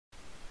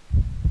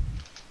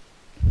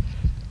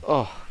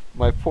Oh,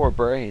 my poor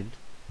brain.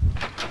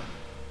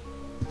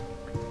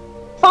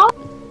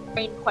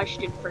 Brain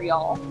question for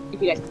y'all, if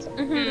you guys can say.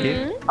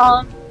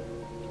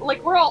 Mm-hmm.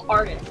 Like, we're all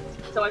artists,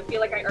 so I feel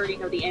like I already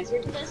know the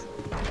answer to this.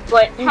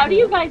 But how do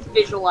you guys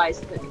visualize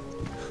things?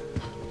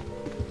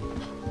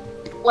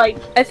 Like,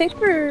 I think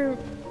for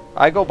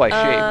I go by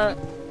shape.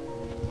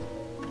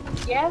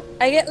 yeah?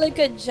 I get like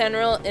a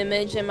general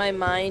image in my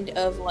mind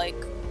of like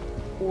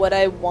what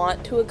I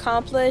want to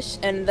accomplish,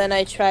 and then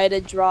I try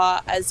to draw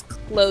as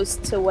close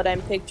to what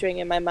I'm picturing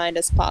in my mind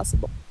as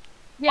possible.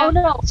 Yeah, oh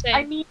no,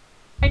 same.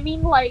 I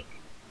mean like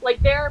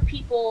there are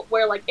people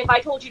where, like, if I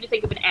told you to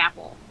think of an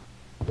apple,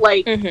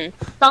 like,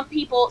 some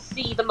people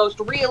see the most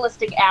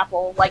realistic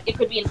apple, like, it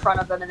could be in front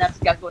of them and that's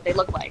exactly what they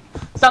look like.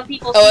 Some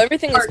people see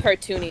everything is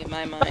cartoony in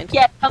my mind.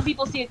 Yeah, some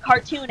people see a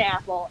cartoon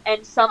apple,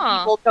 and some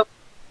people don't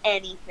see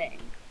anything.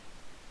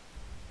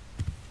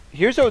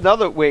 Here's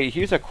another way.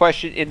 Here's a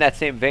question in that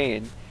same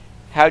vein.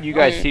 How do you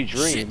guys see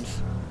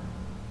dreams?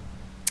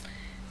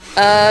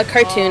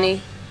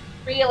 Cartoony.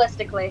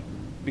 Realistically.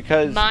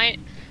 Because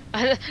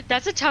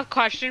that's a tough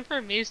question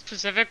for me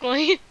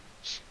specifically.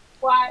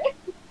 Why?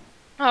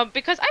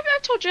 Because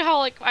I've told you how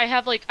like I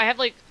have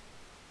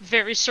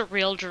very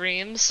surreal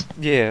dreams.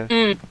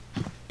 Yeah.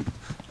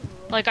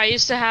 Like I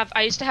used to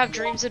have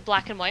dreams in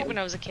black and white when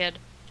I was a kid.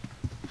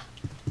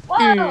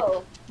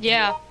 Whoa.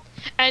 Yeah.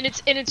 And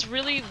it's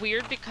really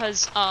weird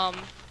because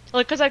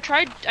like cuz I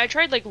tried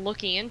like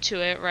looking into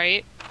it,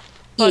 right?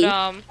 But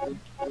oh,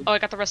 I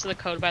got the rest of the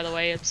code, by the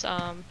way. It's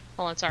hold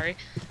on, sorry.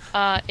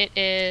 It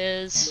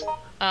is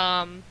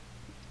oh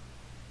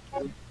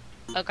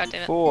god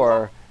damn it.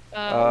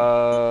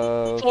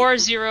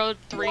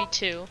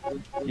 4032.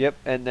 Yep,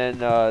 and then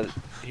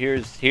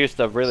here's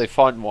the really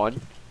fun one.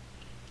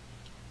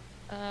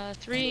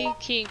 3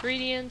 key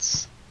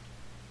ingredients,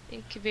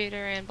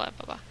 incubator, and blah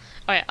blah blah.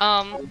 Okay,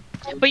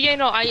 but yeah,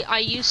 no, I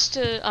used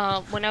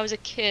to when I was a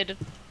kid,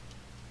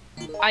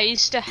 I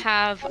used to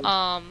have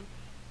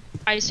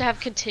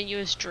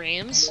continuous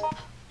dreams.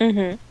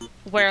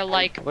 Where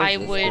like I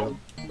would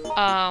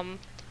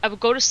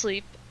go to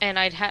sleep and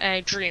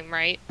I'd dream,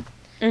 right?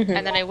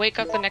 And then I wake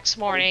up the next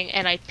morning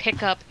and I'd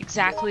pick up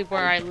exactly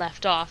where I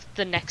left off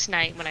the next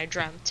night when I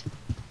dreamt.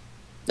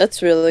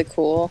 That's really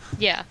cool.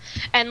 Yeah.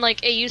 And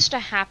like it used to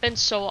happen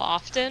so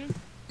often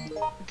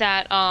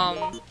that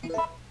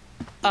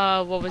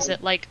what was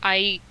it? Like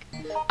I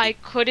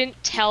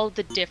couldn't tell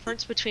the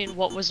difference between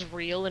what was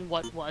real and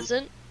what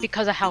wasn't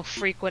because of how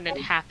frequent it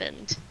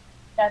happened.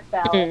 That's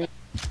valid.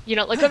 You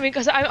know, like I mean,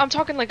 because I'm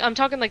talking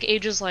like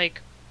ages like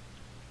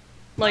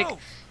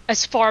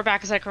as far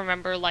back as I can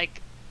remember,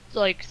 like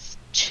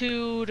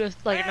 2 to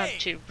like not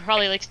 2,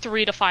 probably like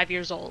 3 to 5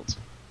 years old.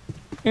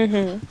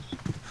 I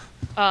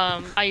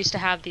used to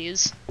have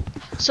these,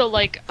 so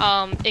like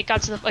it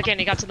got to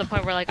the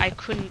point where like I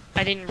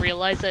didn't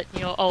realize that,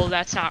 you know, oh,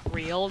 that's not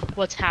real.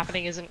 What's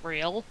happening isn't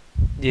real.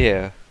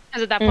 Yeah.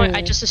 Because at that point,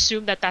 I just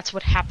assumed that that's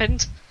what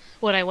happened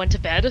when I went to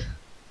bed.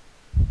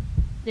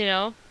 You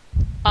know.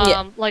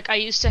 Like I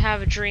used to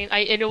have a dream.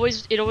 It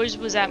always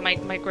was at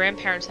my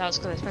grandparents' house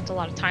because I spent a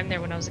lot of time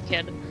there when I was a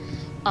kid.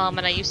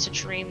 And I used to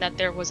dream that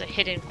there was a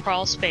hidden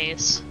crawl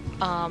space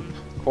in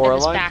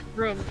this back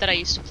room that I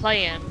used to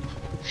play in.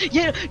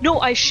 Yeah, no,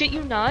 I shit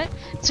you not.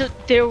 So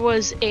there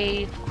was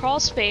a crawl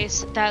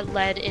space that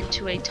led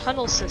into a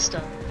tunnel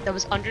system that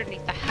was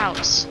underneath the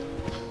house,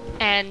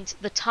 and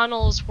the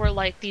tunnels were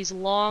like these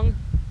long.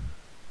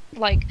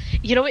 Like,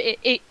 you know,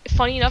 it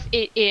funny enough,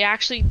 it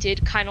actually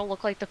did kind of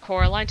look like the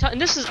Coraline tunnel.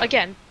 And this is,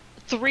 again,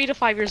 3 to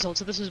 5 years old,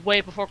 so this is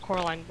way before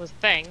Coraline was a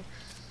thing.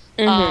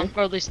 Or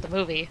at least the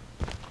movie.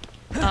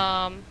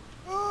 Okay.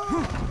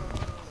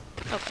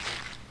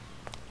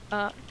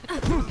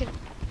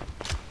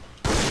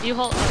 You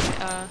hold,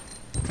 okay,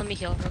 let me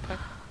heal real quick.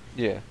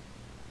 Yeah.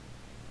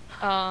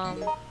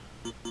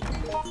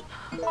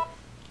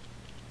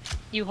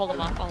 You hold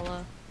them off,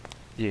 I'll,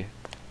 Yeah.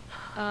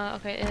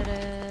 Okay, it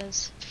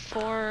is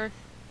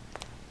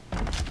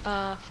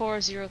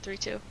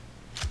 4032.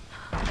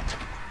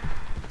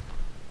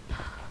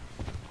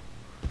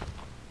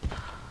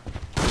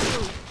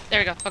 There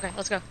we go. Okay,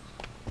 let's go.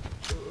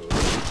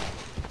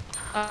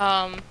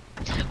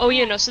 Oh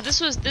yeah, no. So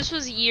this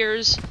was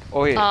years.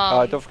 Oh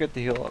yeah. Don't forget to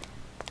heal up.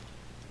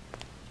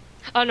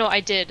 Oh no, I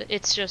did.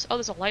 It's just, oh,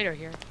 there's a lighter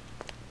here.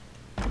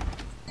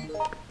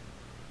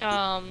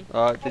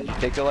 Did you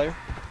take the lighter?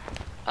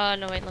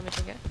 No, wait. Let me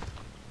take it.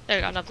 There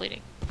we go. I'm not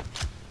bleeding.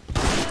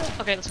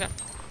 Okay, let's go.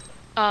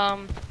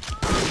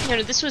 You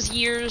know, this was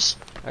years.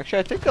 Actually,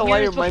 I think the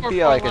lighter might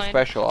be like a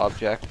special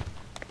object.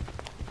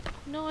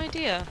 No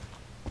idea.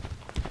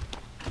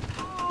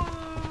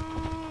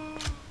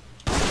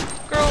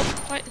 Girl,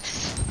 what?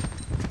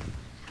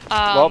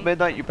 Well,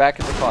 Midnight, you're back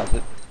in the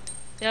closet.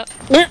 Yep.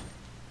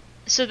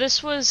 So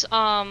this was,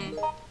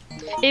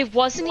 it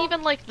wasn't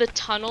even like the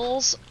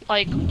tunnels,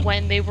 like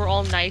when they were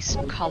all nice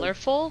and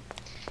colorful.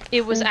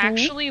 It was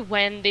actually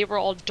when they were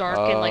all dark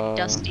and like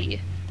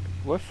dusty.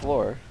 What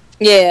floor?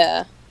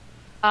 Yeah.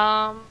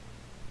 You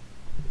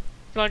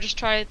wanna just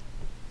try,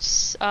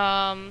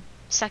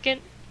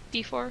 second?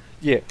 D4?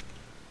 Yeah.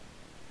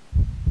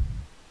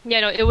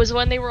 Yeah, no, it was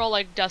when they were all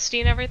like dusty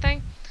and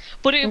everything.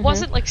 But it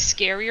wasn't like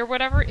scary or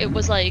whatever. It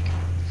was like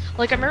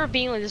I remember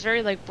being like this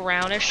very like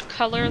brownish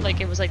color, like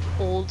it was like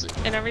old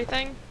and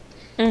everything.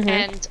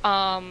 And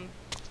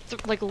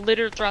like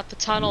littered throughout the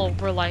tunnel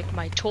were like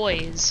my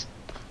toys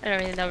and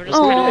everything that were just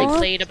kind of like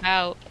laid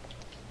about.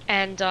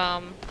 And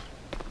oh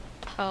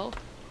hello.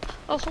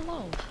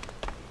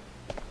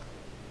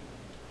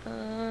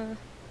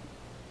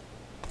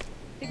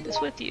 Take this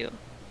with you.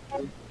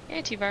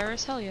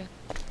 Antivirus, hell yeah.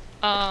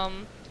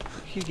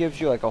 He gives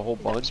you like a whole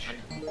bunch.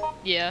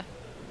 Yeah.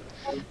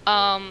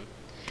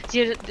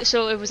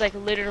 So it was like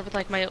littered with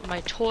like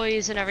my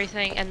toys and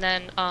everything, and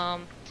then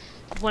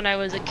when I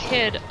was a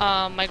kid,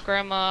 my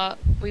grandma,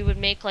 we would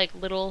make like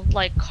little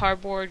like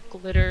cardboard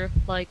glitter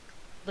like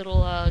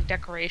little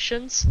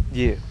decorations.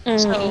 Yeah.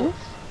 So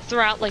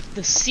throughout like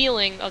the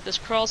ceiling of this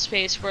crawl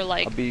space were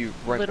like I'll be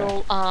right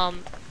little back.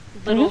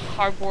 little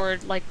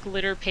cardboard like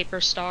glitter paper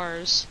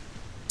stars.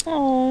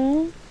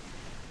 Aww.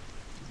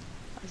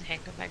 That was a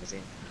handgun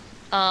magazine.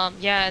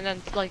 Yeah, and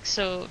then like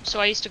so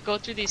I used to go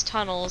through these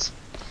tunnels,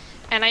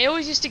 and I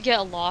always used to get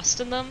lost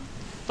in them,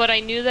 but I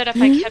knew that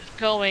if I kept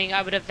going,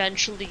 I would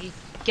eventually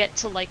get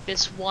to like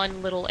this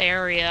one little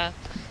area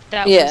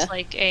that was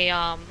like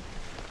a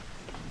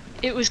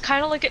it was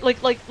kind of like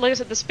I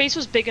said, the space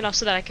was big enough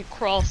so that I could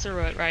crawl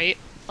through it, right?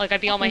 Like I'd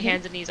be on my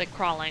hands and knees like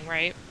crawling,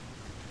 right?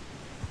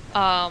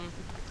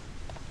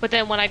 But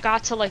then when I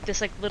got to like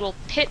this like little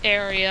pit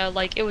area,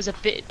 like it was a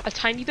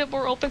tiny bit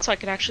more open, so I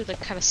could actually like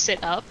kind of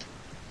sit up,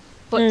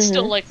 but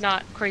still like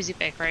not crazy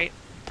big, right?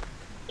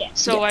 Yeah.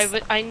 So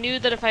I knew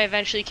that if I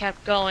eventually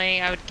kept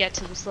going, I would get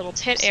to this little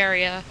pit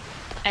area,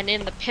 and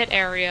in the pit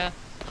area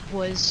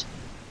was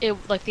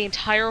like the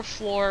entire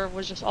floor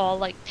was just all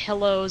like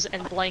pillows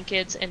and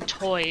blankets and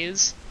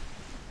toys.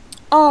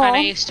 Oh. And I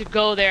used to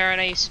go there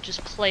and I used to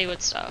just play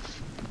with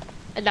stuff,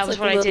 and that was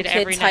what I did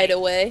every night.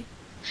 Hideaway.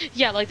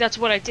 Yeah, like that's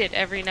what I did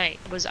every night.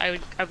 Was I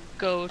would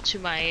go to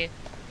my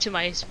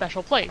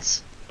special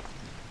place.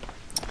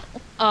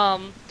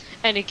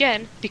 And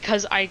again,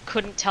 because I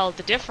couldn't tell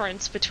the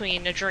difference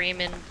between a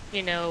dream and,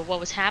 you know, what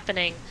was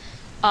happening,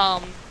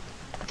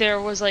 there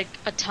was like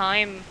a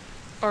time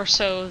or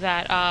so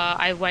that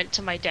I went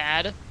to my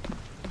dad,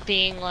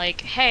 being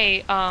like,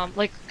 "Hey,"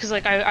 like, cause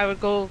like I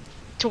would go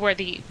to where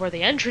the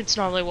entrance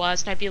normally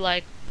was, and I'd be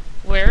like,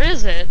 "Where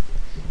is it?"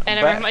 And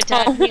I remember my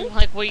dad being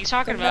like, "What are you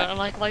talking about?" I'm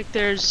like,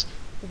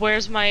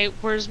 where's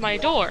my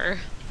door?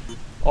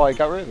 Oh, I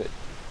got rid of it.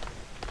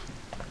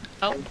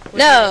 Oh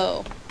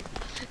No.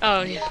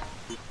 Oh yeah.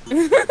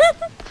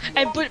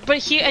 And but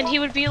he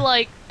would be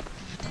like,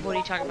 "What are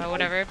you talking about?"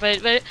 Whatever.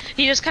 But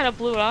he just kind of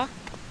blew it off.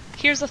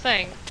 Here's the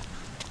thing,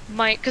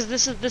 because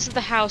this is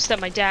the house that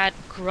my dad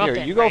grew up in.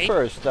 Here, you go right?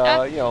 first. You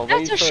know,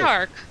 That's a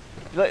shark.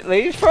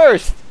 Ladies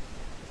first.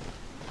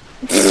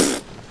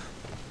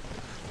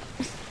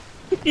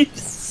 You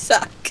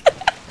suck.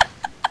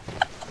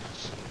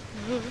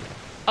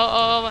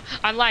 Oh,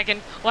 I'm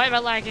lagging. Why am I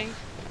lagging?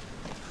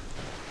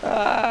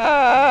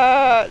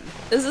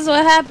 This is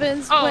what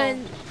happens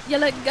when you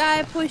let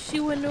guy push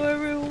you into a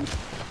room.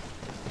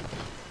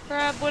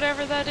 Grab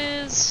whatever that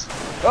is.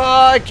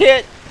 Oh, I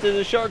can't. There's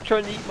a shark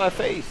trying to eat my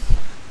face.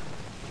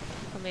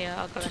 Let me.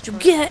 I'll go. What you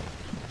get?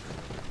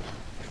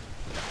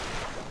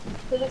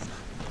 So this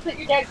that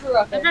your dad grew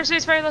up in. First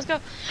space, let's go.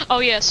 Oh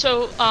yeah.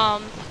 So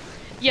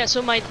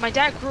so my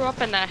dad grew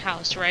up in that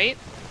house, right?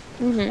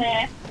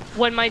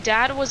 When my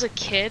dad was a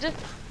kid,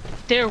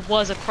 there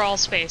was a crawl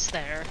space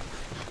there.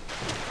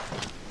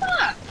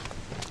 Huh.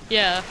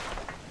 Yeah.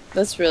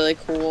 That's really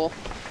cool.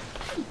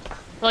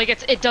 Like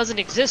it doesn't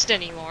exist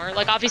anymore.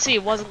 Like obviously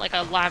it wasn't like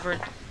a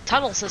elaborate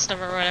tunnel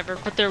system or whatever,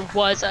 but there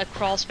was a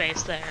crawl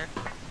space there.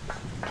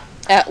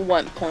 At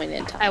one point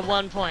in time. At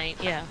one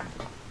point, yeah.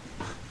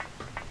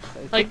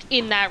 Like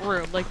in that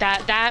room, like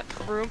that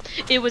room,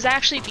 it was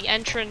actually the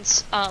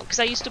entrance. Because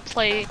I used to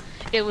play.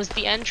 It was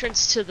the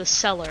entrance to the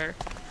cellar.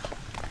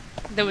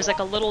 There was like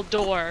a little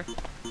door,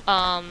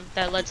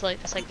 that led to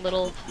like this like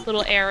little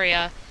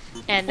area,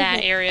 and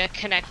that area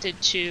connected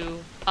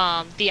to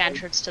the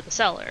entrance to the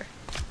cellar.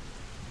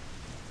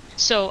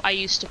 So I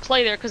used to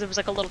play there because there was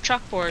like a little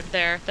chalkboard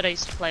there that I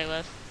used to play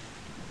with.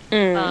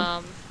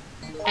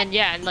 And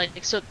yeah, and like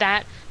so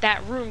that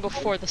room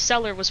before the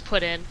cellar was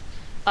put in,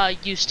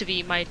 used to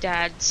be my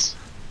dad's,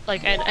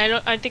 like, and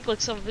I think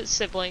like some of his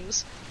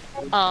siblings,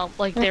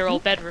 like their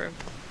old bedroom.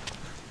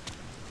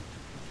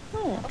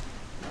 Oh.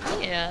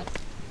 Yeah.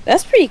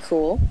 That's pretty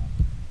cool.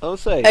 I'll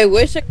say. I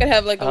wish I could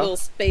have like a little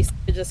space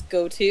to just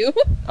go to.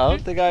 I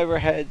don't think I ever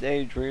had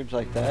any dreams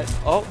like that.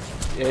 Oh,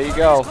 there you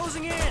go.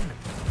 Closing in.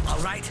 All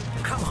right,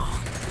 come on.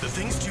 The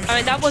thing's too I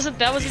mean that wasn't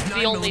the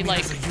only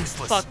like 9mm are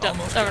useless. fucked up,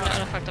 Almost or there.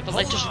 not fucked up, but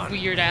like just Hold on.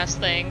 weird ass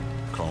thing.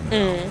 Calm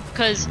down.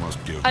 Because You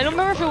must give I don't me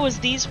remember if it a was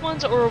these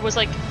ones or it was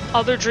like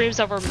other dreams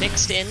that were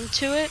mixed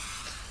into it,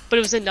 but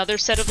it was another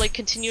set of like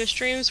continuous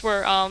dreams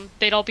where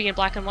they'd all be in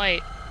black and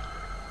white.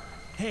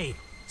 Hey,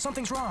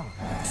 something's wrong.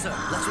 So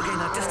let's regain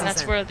that distance. And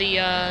that's where the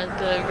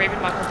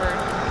Raven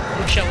Mockingbird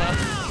would show up.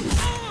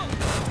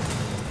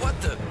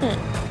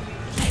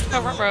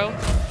 Ruh-roh.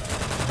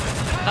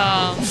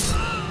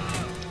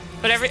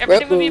 But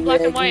everything would be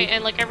black and white,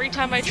 and like every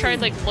time I tried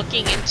like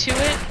looking into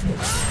it,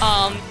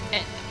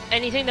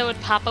 anything that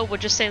would pop up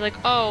would just say like,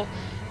 oh,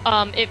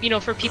 if you know,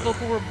 for people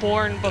who were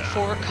born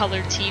before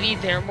color TV,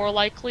 they're more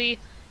likely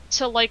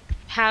to like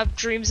have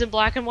dreams in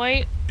black and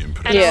white.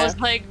 And I was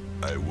like,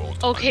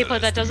 okay,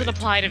 but that doesn't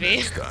apply to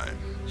me.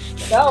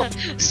 No.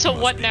 So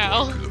what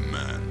now?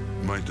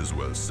 Might as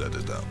well set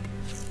it up.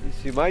 You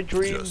see, my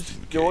dreams,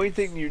 the only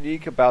thing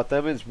unique about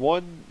them is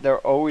one, they're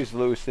always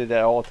lucid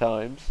at all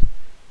times.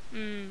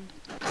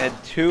 And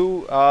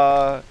two,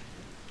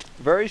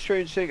 very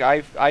strange thing,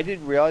 I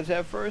didn't realize that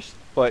at first,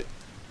 but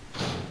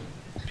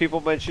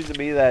people mentioned to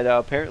me that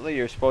apparently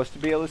you're supposed to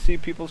be able to see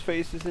people's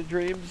faces in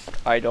dreams.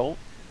 I don't.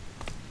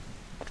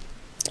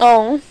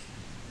 Oh.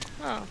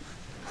 Oh.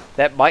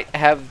 That might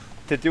have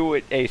to do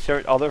with a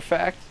certain other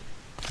fact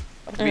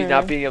of me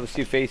not being able to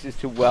see faces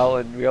too well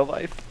in real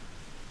life.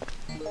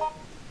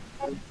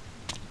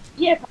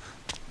 Yeah.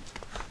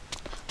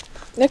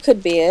 That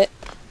could be it.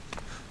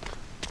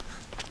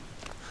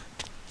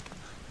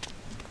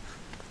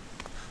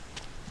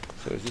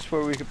 So is this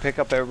where we can pick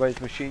up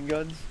everybody's machine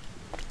guns?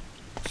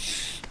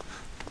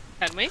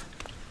 Can we?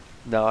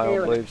 No, I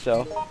don't believe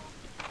so.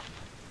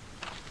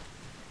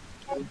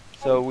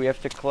 So we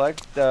have to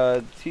collect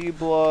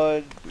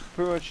T-blood.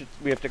 Pretty much,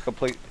 we have to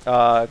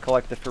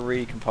collect the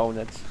 3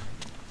 components.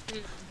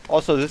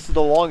 Also, this is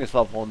the longest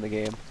level in the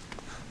game.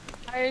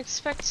 I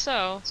expect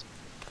so.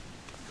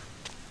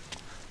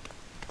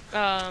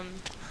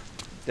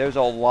 There's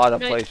a lot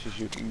of places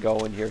you can go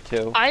in here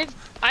too.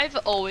 I've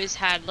always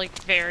had like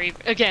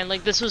again,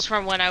 like this was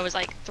from when I was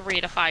like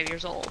 3 to 5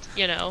 years old,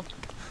 you know.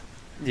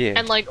 Yeah.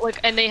 And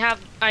and they have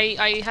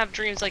I have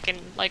dreams like in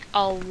like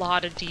a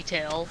lot of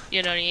detail,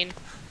 you know what I mean?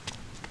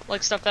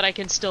 Like stuff that I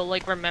can still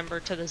like remember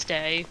to this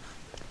day.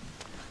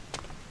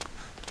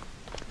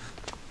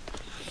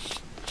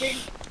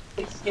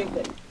 It's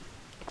stupid.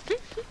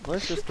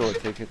 Where's this door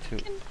take it to?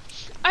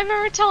 I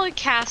remember telling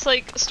Cass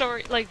like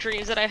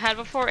dreams that I had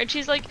before, and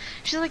she's like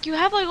you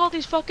have like all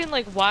these fucking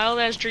like wild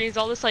ass dreams,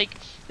 all this like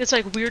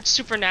weird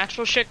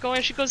supernatural shit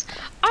going. She goes,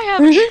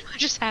 I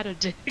just had a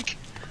dick.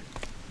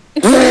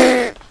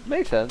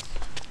 Makes sense.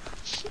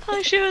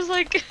 She was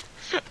like,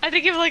 I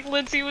think if like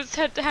Lindsay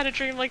had a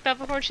dream like that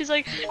before. She's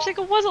like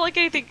it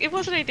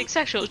wasn't anything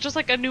sexual. It's just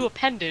like a new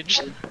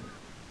appendage.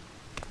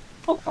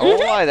 Oh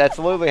my, that's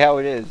literally how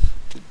it is.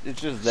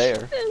 It's just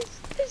there.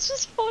 It's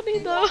just funny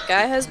though.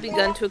 Guy has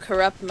begun to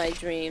corrupt my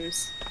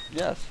dreams.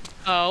 Yes.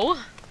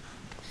 Oh.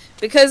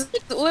 Because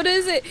what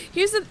is it?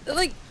 Here's the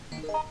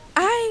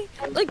I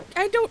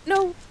don't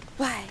know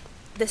why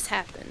this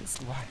happens.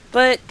 Why?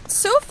 But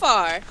so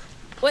far,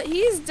 what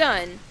he's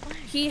done,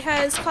 he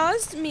has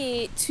caused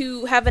me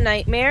to have a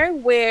nightmare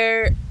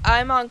where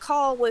I'm on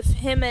call with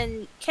him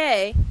and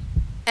Kay,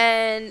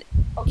 and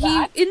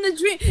in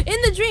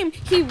the dream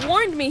he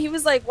warned me. He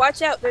was like,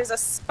 "Watch out! There's a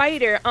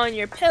spider on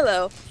your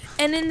pillow."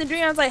 And in the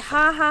dream, I was like,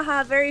 "Ha ha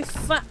ha! Very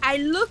fun." I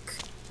look.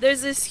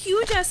 There's this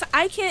huge ass.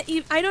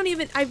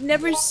 I've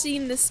never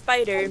seen this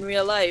spider in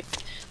real life,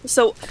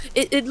 so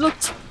it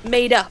looked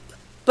made up.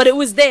 But it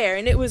was there,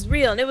 and it was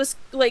real, and it was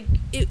like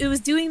it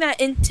was doing that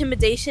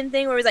intimidation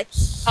thing where it was like,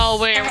 oh,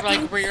 where it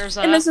like rears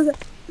up. And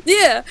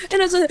yeah,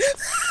 and I was like,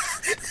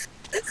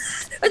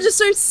 I just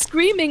start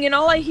screaming, and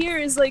all I hear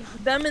is like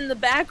them in the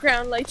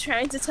background, like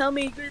trying to tell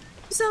me do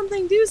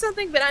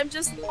something, but I'm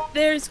just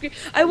there screaming.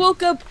 I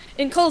woke up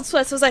in cold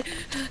sweats. I was like,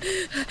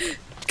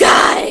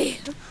 Guy.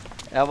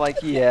 I'm like,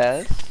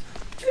 yes.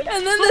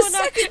 And then the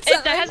second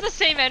time, it has the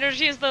same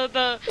energy as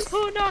the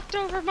who knocked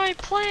over my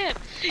plant.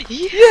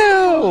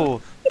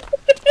 You.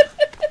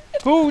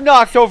 Who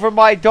knocked over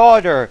my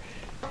daughter?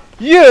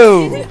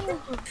 You!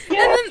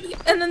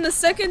 and then the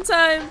second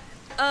time,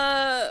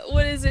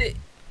 what is it?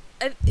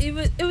 It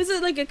was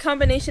like a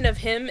combination of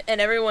him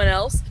and everyone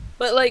else,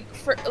 but like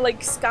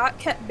Scott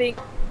kept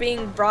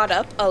being brought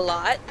up a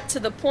lot to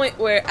the point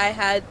where I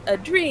had a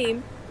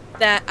dream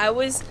that I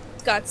was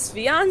Scott's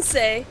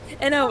fiance,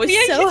 and I was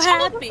so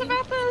happy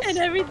and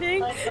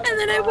everything, and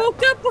then I woke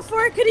up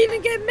before I could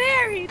even get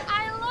married.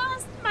 I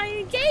lost my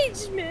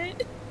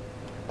engagement.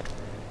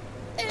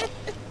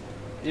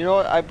 You know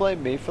what? I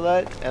blame me for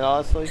that, and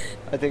honestly,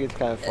 I think it's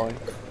kind of funny.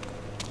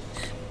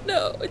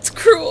 No, it's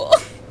cruel.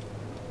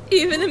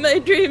 Even in my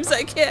dreams,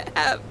 I can't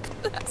have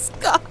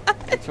Scott.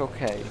 It's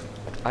okay.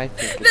 I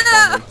think it's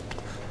funny.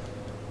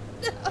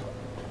 No.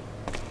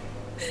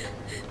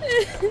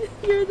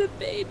 You're the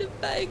bane of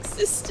my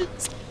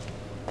existence.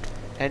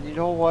 And you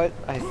know what?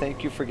 I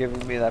thank you for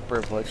giving me that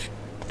privilege.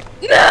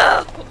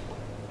 No!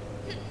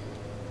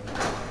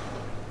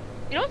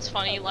 You know what's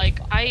funny? Like,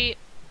 I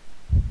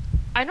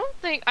don't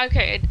think...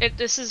 Okay,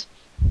 this is...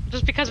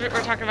 Just because we're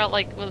talking about,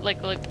 like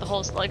the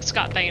whole, like,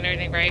 Scott thing and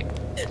everything, right?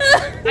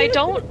 I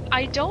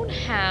don't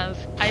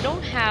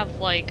have,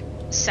 like,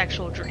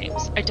 sexual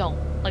dreams. I don't.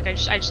 Like, I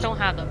just don't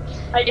have them.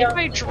 If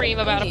I dream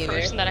about a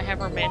person that I have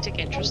romantic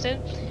interest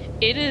in,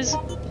 it is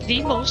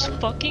the most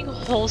fucking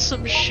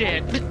wholesome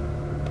shit.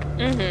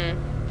 Mm-hmm.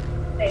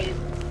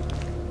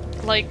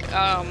 like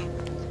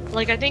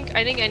I think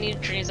any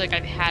dreams like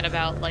I've had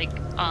about like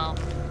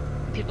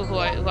people who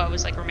I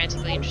was like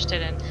romantically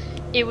interested in,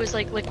 it was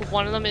like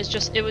one of them is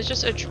just it was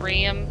just a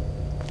dream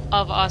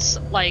of us,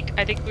 like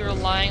I think we were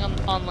lying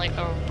on like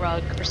a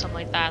rug or something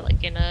like that,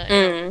 like in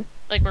a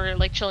like we're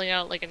like chilling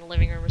out like in the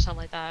living room or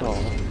something like that.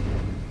 Aww.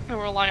 And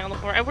we're lying on the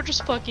floor and we're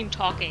just fucking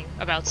talking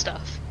about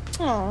stuff.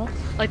 Aww.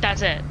 Like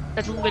that's it.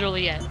 That's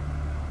literally it.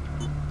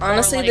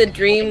 Honestly, like, the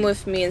dream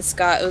with me and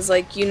Scott, it was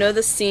like, you know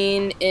the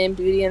scene in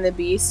Beauty and the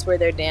Beast where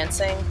they're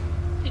dancing?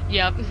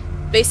 Yep.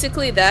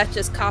 Basically that,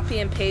 just copy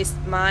and paste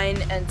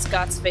mine and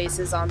Scott's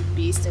faces on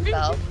Beast and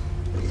Belle.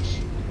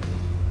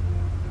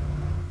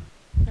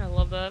 I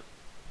love that.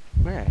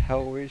 Where the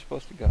hell were you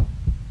supposed to go?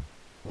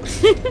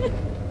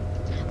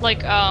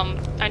 Like,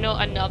 I know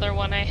another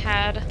one I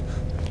had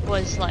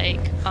was like,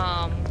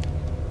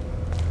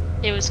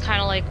 it was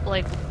kind of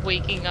like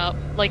waking up,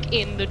 like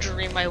in the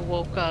dream I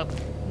woke up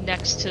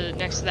next to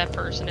that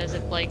person, as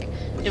if like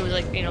it was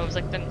like, you know, it was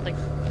like the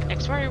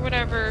next door or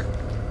whatever,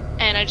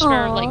 and I just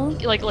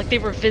remember like they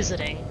were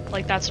visiting,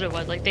 like that's what it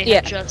was, like they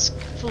had just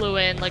flew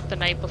in like the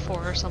night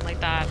before or something like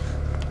that,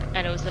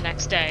 and it was the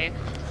next day,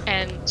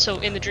 and so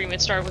in the dream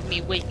it started with me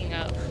waking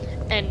up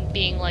and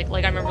being like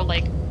I remember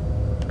like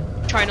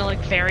trying to like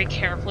very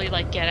carefully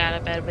like get out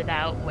of bed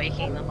without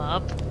waking them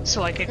up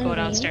so I could go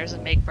downstairs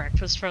and make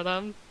breakfast for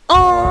them.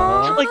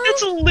 Aww. Like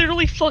that's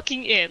literally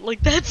fucking it. Like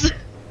that's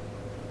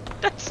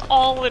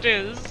all it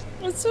is.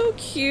 That's so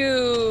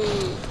cute.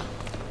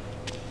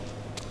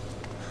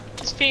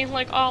 Just being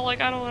like, oh, like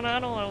I don't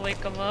wanna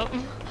wake them up.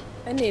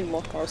 I need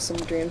more wholesome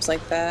dreams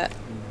like that.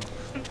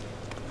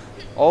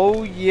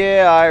 Oh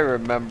yeah, I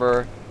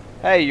remember.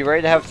 Hey, you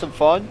ready to have some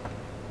fun?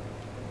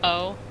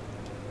 Oh.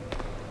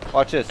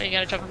 Watch this. Are you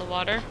gonna jump in the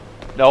water?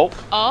 Nope.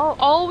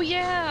 Oh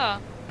yeah.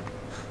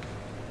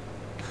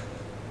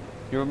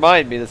 You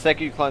remind me the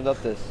second you climbed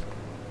up this.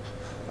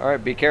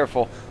 Alright, be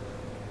careful.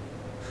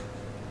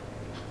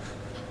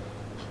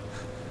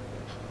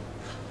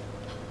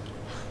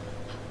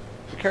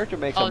 The character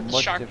makes a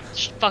much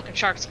difference. Fucking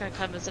shark's gonna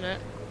come, isn't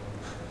it?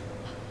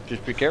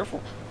 Just be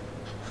careful.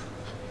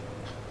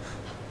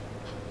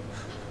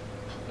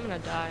 I'm gonna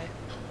die.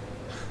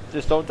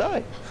 Just don't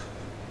die.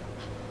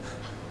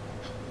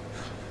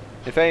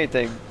 If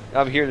anything,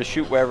 I'm here to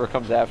shoot whatever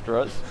comes after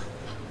us.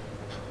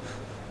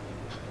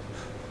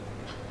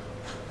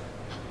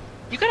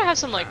 You gotta have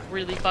some like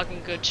really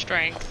fucking good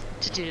strength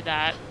to do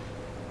that.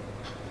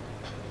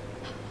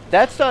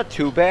 That's not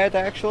too bad,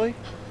 actually.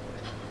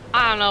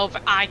 I don't know,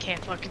 but I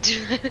can't fucking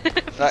do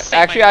it.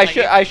 Actually,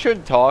 I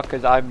shouldn't talk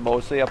because I'm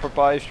mostly upper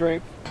body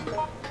strength.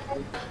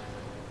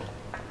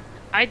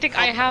 I think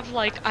I have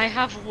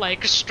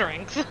leg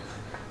strength.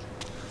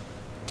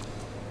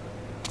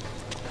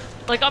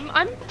 Like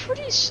I'm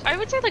pretty. I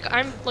would say like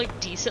I'm like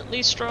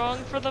decently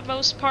strong for the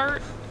most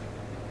part.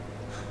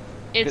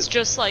 It's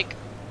just like,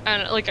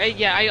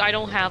 I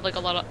don't have like a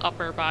lot of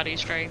upper body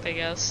strength, I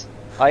guess.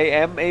 I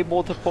am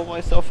able to pull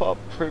myself up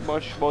pretty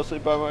much mostly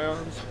by my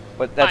arms,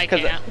 but that's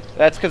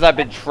because I've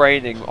been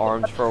training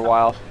arms for a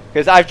while.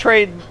 Because I've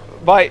trained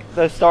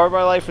the start of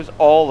my life was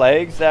all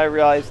legs. That I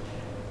realized,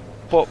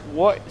 but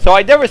what? So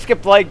I never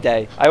skipped leg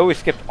day. I always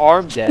skipped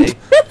arm day.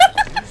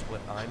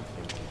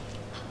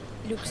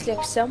 Looks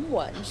like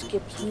someone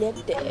skipped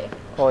leg day.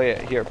 Oh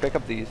yeah, here, pick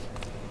up these.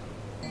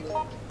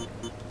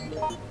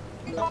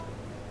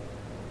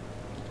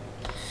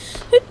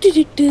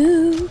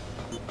 Do-do-do.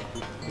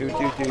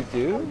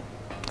 Do.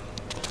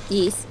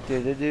 Yes.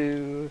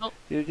 Do. Oh.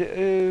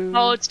 Do.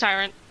 Oh, it's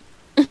Tyrant.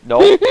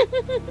 No.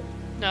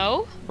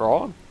 No?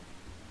 Wrong.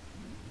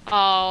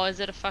 Oh, is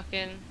it a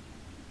fucking...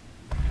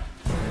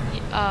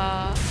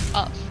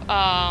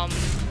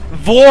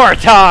 Vore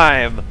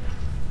time!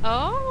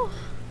 Oh?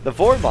 The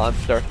Vore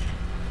monster.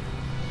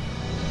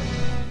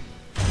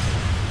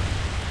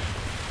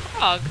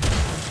 Frog.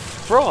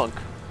 Frog.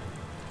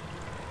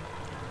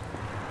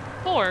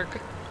 Borg.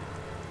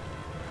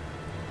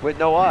 With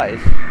no eyes.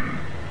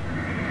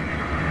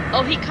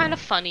 Oh, he kind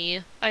of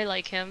funny. I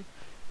like him.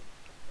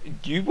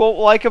 You won't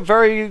like him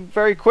very,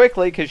 very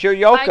quickly because you're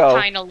Yoko.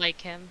 I kind of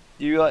like him.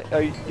 You're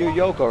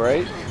Yoko,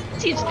 right?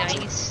 Seems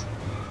nice.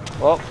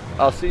 Well,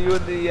 I'll see you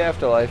in the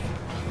afterlife.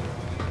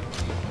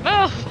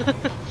 Oh!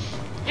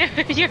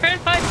 You're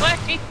in my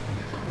way!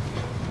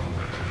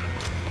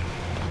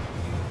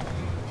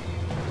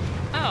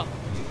 Oh.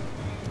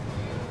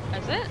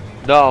 That's it?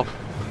 No.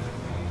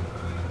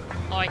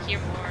 Oh, I hear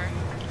more.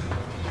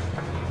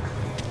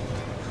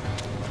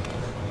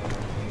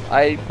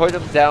 I put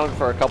him down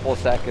for a couple of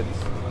seconds.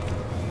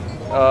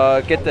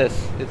 Get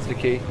this. It's the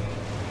key.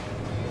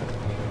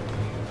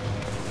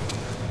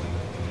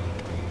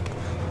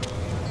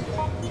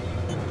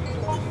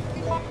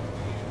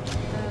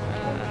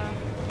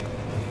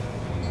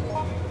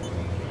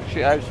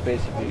 Actually, I have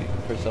space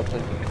for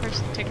something.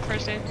 Take the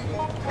first aid.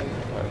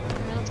 Alright,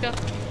 let's go.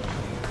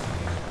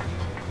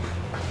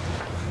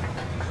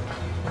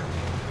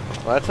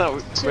 Well, that's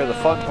not where the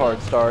fun part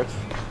starts.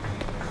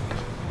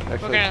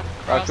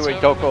 Actually,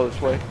 don't go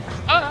this way.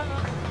 Oh!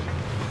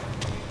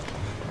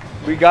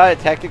 We gotta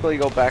technically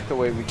go back the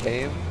way we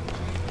came.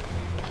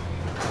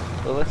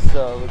 So let's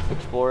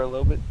explore a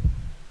little bit.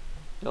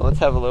 Now let's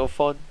have a little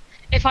fun.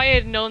 If I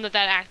had known that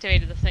that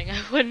activated the thing,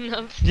 I wouldn't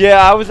have.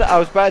 Yeah, I was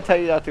about to tell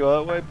you not to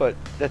go that way, but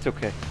that's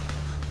okay.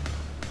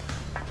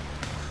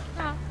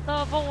 Ah,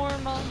 the Vore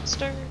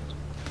monster.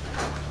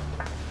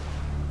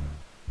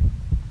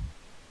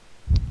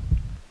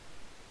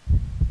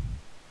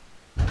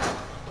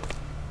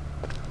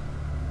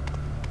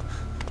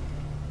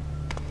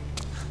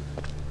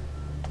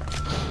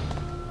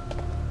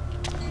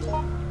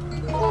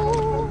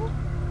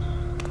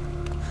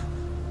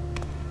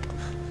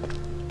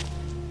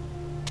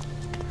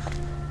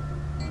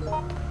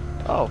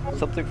 Oh,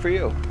 something for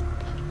you.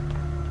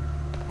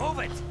 Move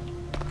it!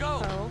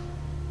 Go! Oh.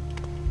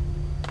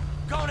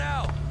 Go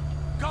now!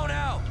 Go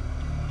now!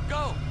 Go!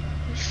 What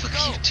the fuck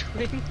are you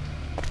doing?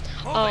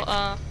 Move Oh, it!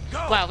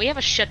 Go! wow, we have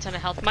a shit ton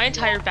of health. My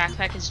entire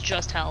backpack is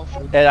just health.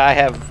 And I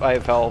have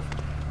health.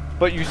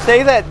 But you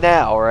say that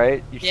now,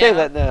 right? You say Yeah.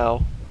 that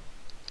now.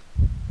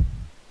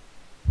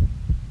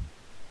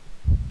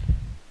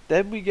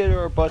 Then we get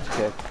our butts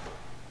kicked.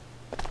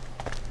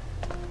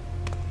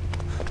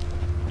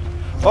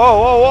 Whoa,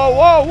 whoa, whoa,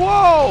 whoa,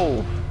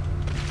 whoa!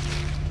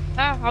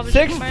 Ah, I was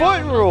 6 using my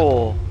foot own.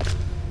 rule!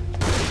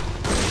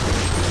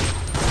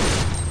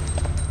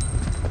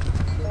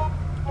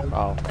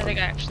 Oh. I think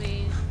I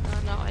actually.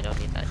 No, I don't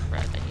need that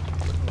red. I need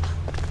blue.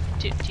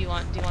 Do you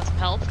want some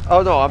help?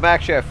 Oh no, I'm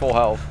actually at full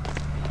health.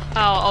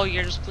 Oh,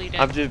 you're just bleeding.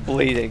 I'm just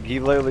bleeding. He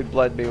literally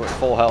bled me with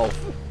full health.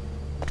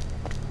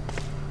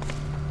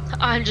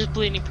 I'm just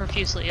bleeding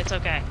profusely. It's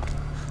okay.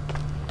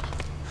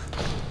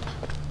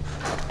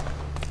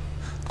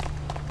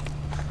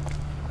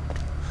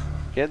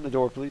 Get in the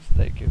door, please.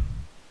 Thank you.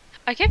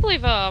 I can't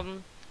believe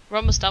we're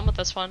almost done with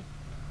this one.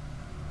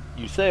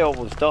 You say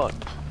almost done.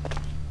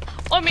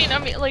 Well, I mean,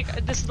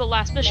 like this is the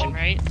last mission,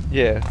 right?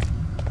 Yeah.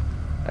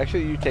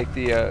 Actually, you take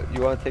the.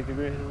 You want to take the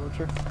grenade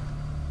launcher?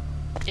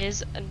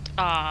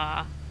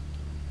 I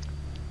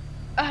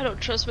don't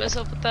trust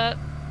myself with that.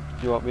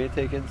 Do you want me to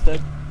take it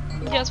instead?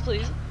 Yes,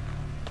 please.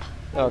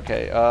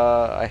 Okay.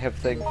 I have a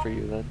thing for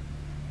you then.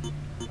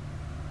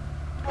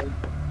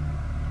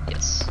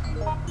 Yes.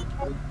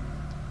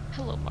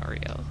 Hello,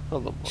 Mario.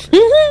 Hello,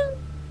 Mario.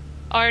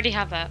 I already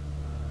have that.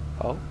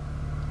 Oh.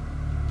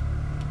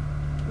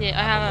 Yeah,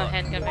 I have a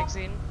handgun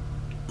magazine.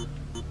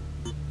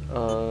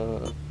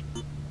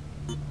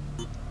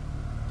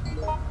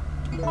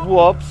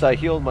 Whoops! I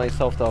healed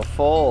myself to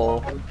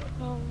full.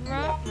 Oh,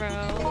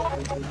 ruh-roh.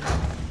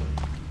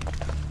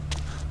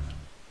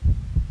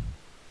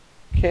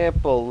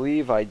 Can't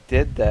believe I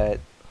did that.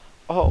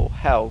 Oh,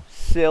 how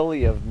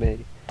silly of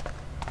me.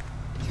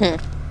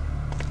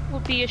 We'll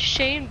be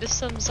ashamed of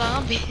some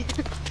zombie.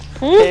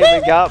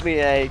 Even got me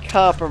in a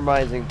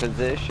compromising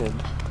position.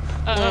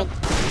 Like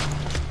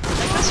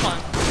this one.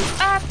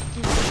 Ah!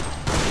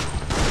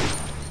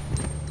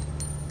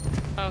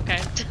 Okay.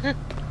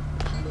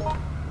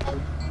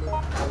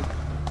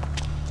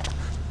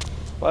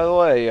 By the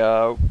way,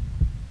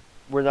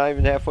 we're not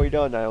even halfway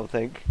done, I don't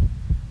think.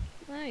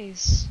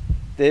 Nice.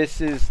 This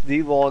is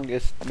the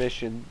longest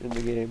mission in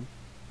the game.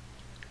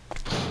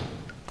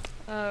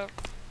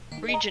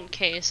 Region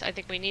case. I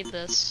think we need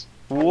this.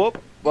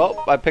 Whoop!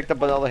 Well, I picked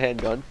up another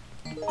handgun.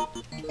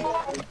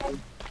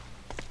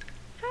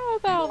 How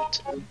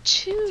about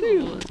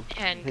two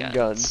handguns?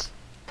 Handguns.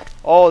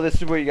 Oh, this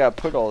is where you gotta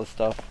put all the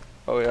stuff.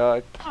 Oh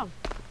yeah. Oh.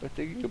 I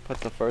think you can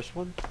put the first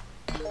one.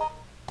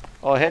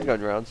 Oh,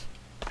 handgun rounds.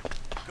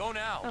 Go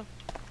now! Oh.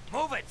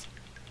 Move it!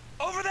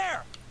 Over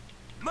there!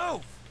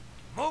 Move!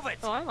 Move it!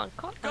 Oh, I'm on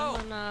Go.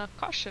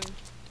 caution.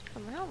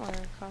 I'm on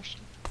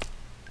caution.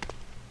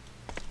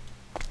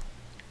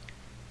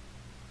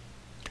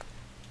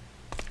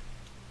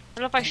 I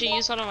don't know if I should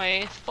use one of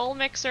my full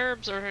mix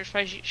herbs or if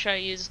should I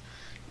use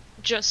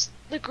just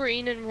the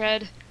green and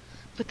red.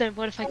 But then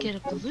what if I get a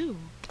blue?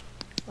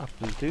 A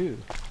blue.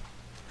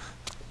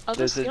 I'll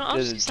There's just, I'll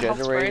just a use the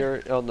health spray.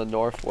 generator on the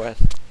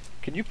northwest.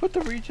 Can you put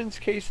the Regent's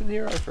case in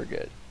here? I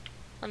forget.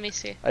 Let me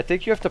see. I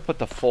think you have to put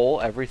the full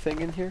everything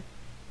in here.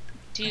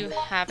 Do you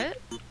have it?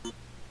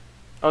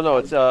 Oh no,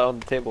 it's on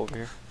the table over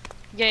here.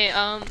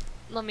 Yeah,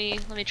 let me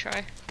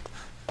try.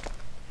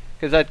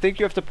 Because I think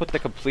you have to put the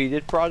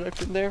completed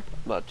product in there.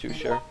 I'm not too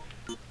sure.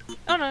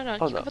 Oh no,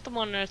 Oh, you no. can put them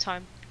one at a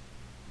time.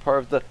 Part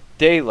of the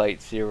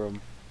daylight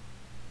serum.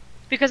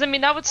 Because I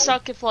mean that would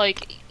suck if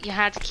like you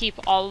had to keep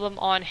all of them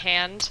on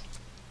hand.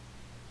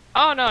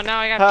 Oh no, now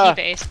I got Ha.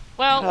 P-base.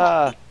 Well,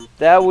 Ah,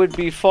 that would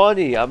be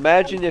funny.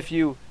 Imagine if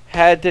you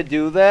had to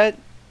do that.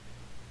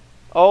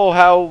 Oh,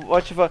 how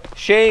much of a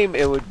shame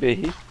it would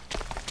be.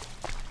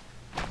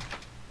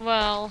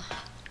 well,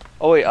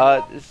 Oh wait,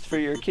 this is for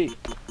your key.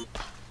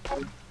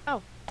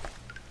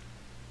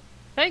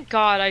 thank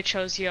God I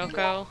chose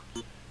Yoko.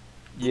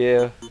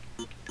 Yeah.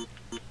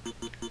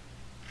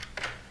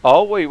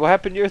 Oh wait, what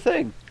happened to your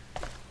thing?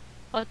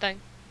 What thing?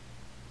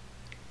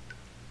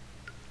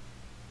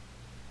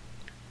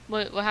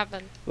 What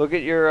happened? Look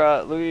at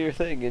your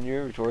thing in your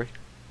inventory.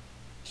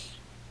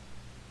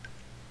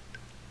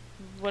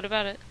 What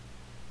about it?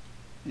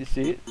 You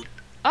see it?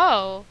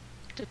 Oh,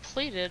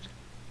 depleted.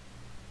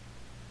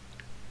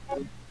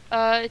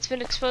 It's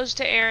been exposed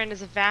to air and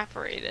is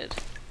evaporated.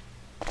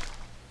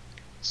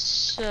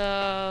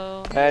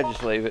 So...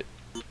 Just leave it.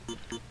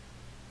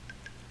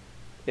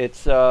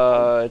 It's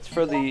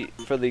for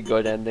the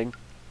good ending.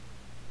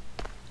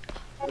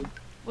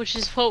 Which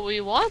is what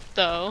we want,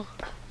 though.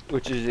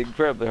 Which is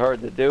incredibly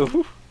hard to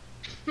do.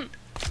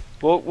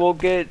 we'll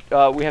get,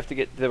 we have to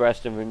get the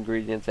rest of the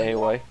ingredients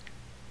anyway.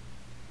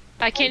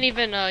 I can't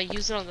even,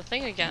 use it on the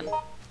thing again.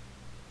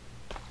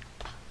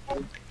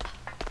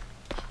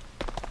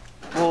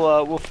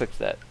 We'll fix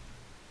that.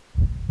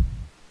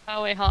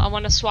 Oh wait, hold on. I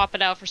want to swap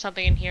it out for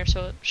something in here,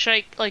 so should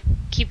I, like,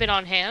 keep it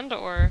on hand,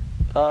 or...?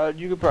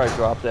 You could probably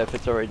drop that if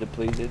it's already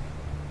depleted.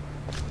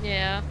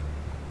 Yeah.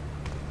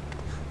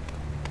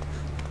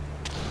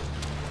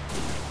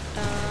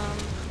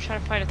 I'm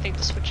trying to find a thing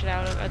to switch it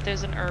out of.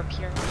 There's an herb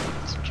here.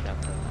 Switch it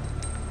out for that.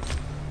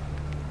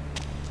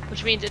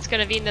 Which means it's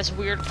gonna be in this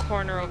weird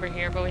corner over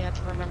here, but we have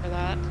to remember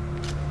that.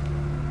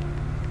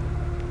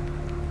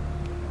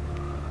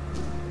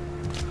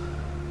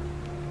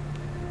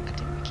 God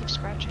damn, I keep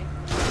scratching.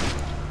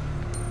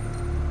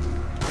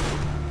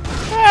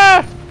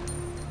 Ah!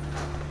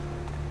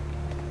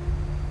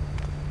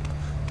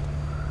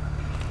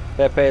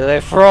 Pepe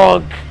Le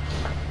Franc!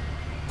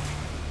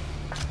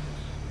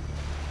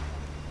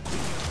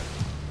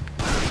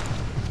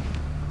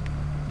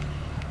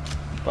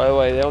 By the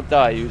way, they don't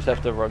die, you just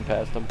have to run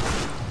past them.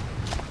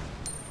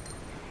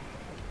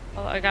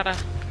 Well, I gotta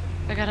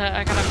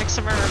mix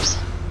some herbs.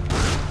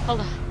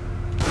 Hold on.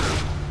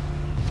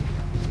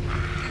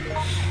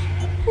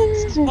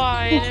 This is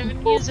why I didn't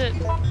even use it.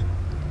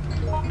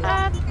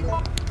 Ah.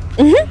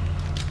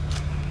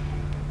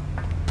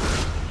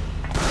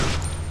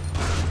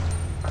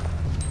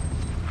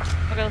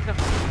 Okay, let's go.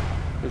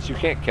 Because you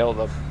can't kill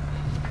them.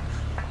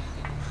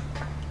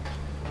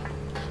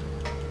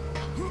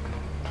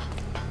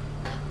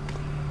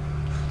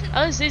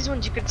 At least these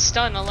ones you could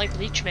stun, unlike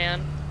Leech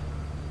Man.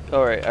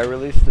 Alright, I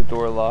released the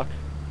door lock.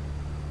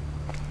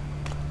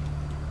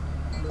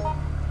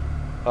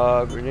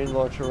 Grenade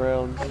launcher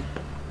rounds.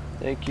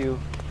 Thank you.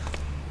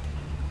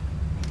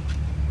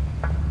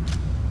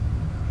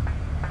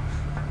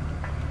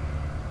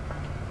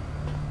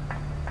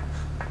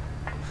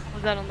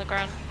 Was that on the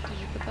ground? Did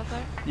you put that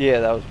there? Yeah,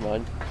 that was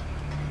mine.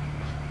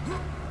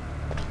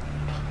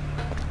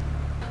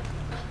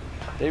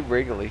 They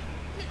wriggly.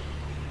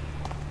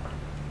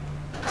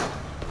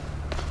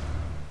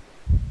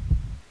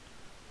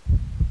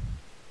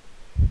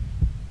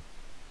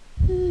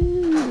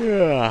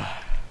 Yeah.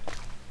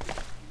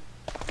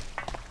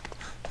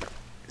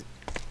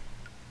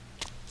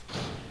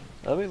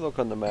 Let me look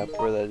on the map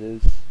where that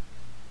is.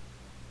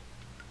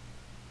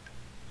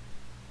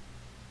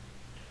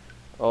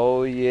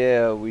 Oh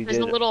yeah, we There's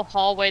did. a little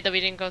hallway that we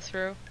didn't go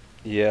through.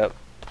 Yep.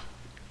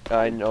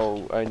 I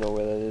know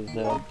where that is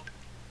now.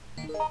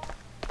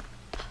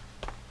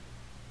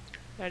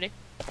 Ready?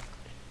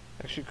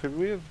 Actually, could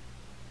we have...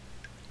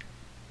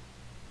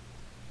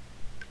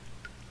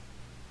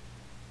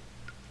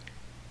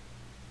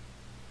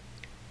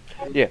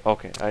 Yeah,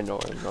 okay, I know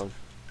where I'm going.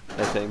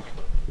 I think.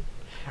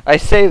 I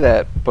say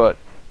that, but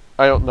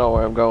I don't know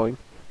where I'm going.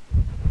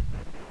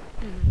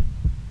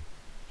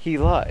 He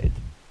lied.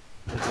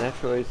 As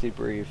naturally as he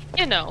breathed.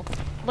 You know,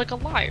 like a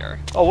liar.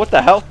 Oh, what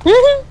the hell?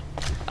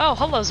 Oh,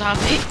 hello,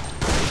 zombie.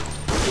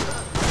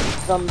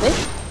 Zombie.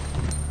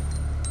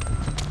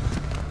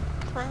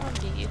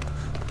 Froggy.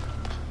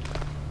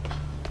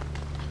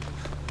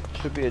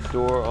 Should be a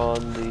door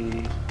on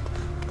the...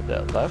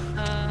 that left?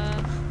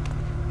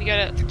 We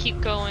gotta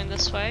keep going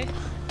this way.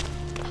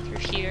 Through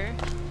here.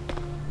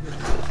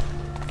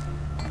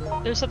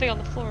 There's something on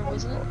the floor,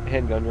 wasn't it?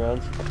 Handgun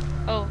rounds.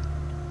 Oh.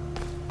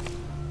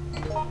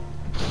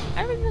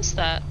 I would miss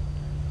that.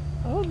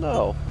 Oh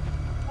no.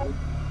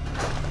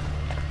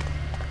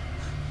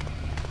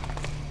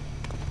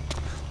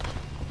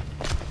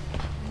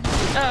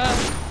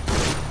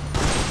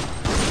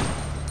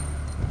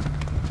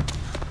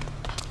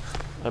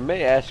 I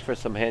may ask for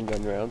some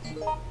handgun rounds.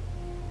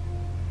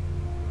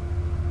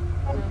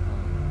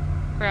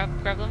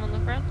 Grab them on the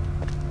ground.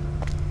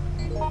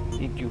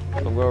 Thank you.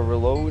 I'm gonna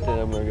reload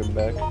and I'm gonna give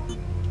them back.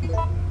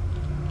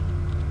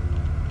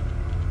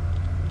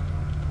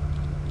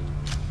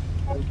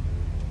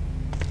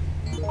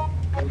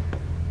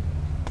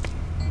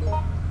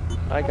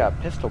 I got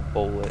pistol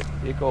bullet.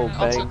 It go bang.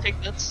 Also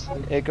take this.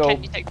 It go.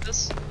 Can you take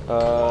this? No,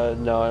 I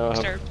don't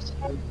have. Disturbed.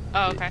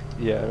 Oh, okay.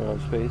 Yeah, I don't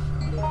have space.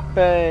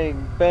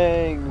 Bang,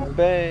 bang,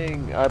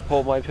 bang. I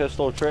pull my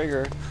pistol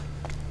trigger.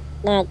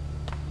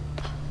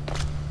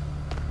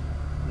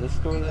 This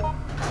door then?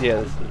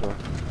 Yeah, this is the door.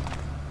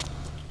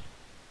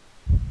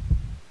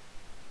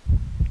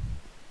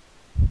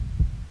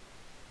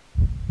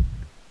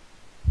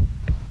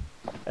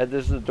 And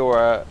this is the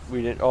door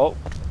we didn't. Oh.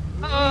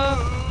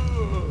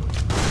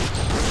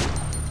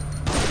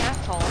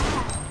 Asshole.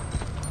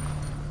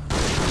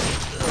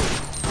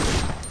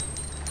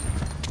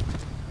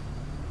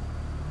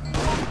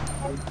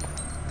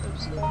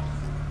 Oops.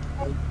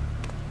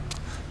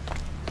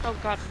 Oh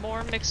god,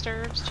 more mixed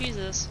herbs?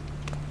 Jesus.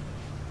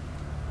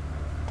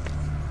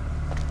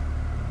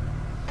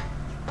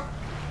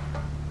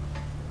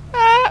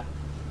 Ah!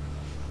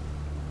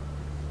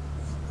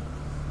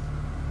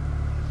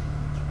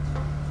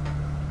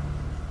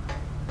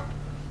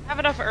 Have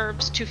enough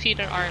herbs to feed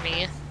an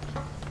army.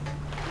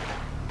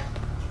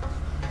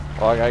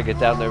 Oh, I gotta get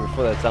down there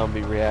before that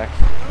zombie reacts.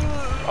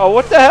 Oh,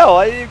 what the hell?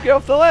 I didn't even get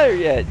off the ladder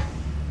yet.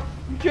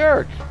 You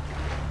jerk.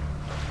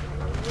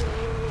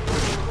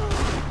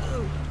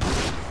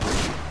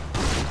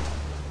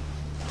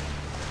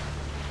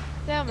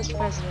 Yeah, Mr.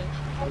 President.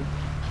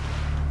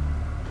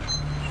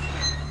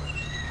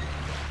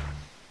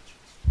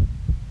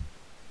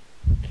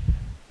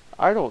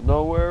 I don't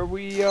know where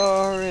we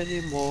are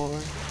anymore.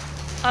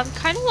 I'm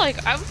kind of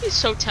like, I would be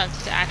so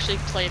tempted to actually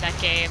play that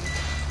game.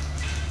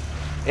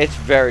 It's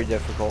very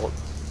difficult.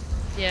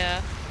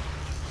 Yeah.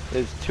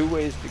 There's 2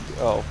 ways to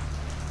go.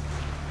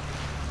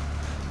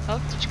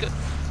 Oh, did you go?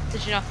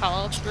 Did you not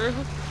follow through?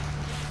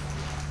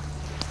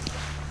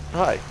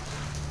 Hi.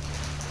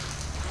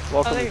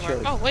 Welcome Oh, there to you are.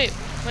 church. Oh, wait,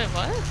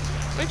 what?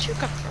 Where'd you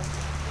come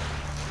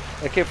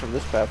from? I came from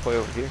this pathway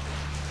over here.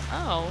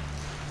 Oh.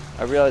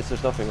 I realized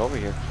there's nothing over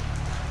here.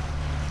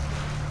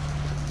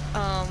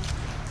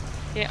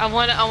 Yeah, I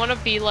wanna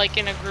be like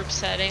in a group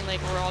setting,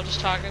 like we're all just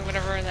talking,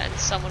 whatever, and then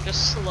someone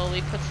just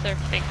slowly puts their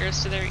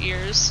fingers to their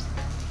ears.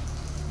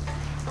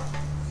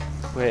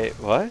 Wait,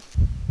 what?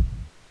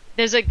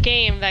 There's a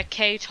game that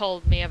Kay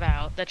told me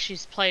about that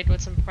she's played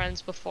with some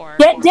friends before.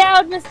 Get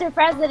down, Mr.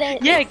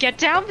 President! Yeah, get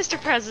down, Mr.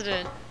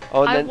 President!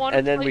 Oh, I and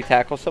wanna then play- we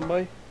tackle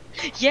somebody?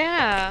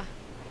 Yeah!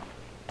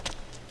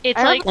 It's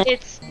I like, don't-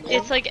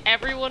 it's like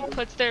everyone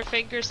puts their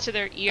fingers to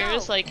their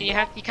ears, like, you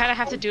kind of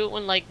have to do it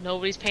when, like,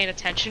 nobody's paying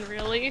attention,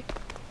 really.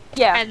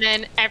 Yeah. And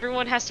then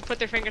everyone has to put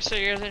their fingers to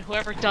their ears, and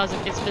whoever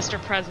doesn't is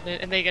Mr.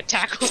 President, and they get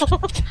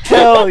tackled.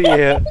 Hell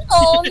yeah.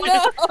 Oh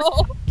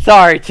no!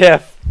 Sorry,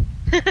 Tiff.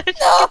 Get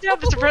down,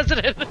 Mr.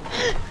 President!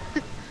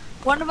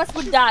 One of us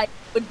would die.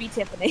 Would be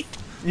Tiffany.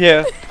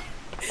 Yeah.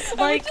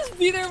 I would just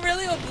be there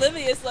really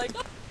oblivious, like,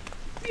 oh,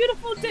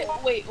 beautiful day.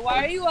 Wait,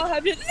 why are you all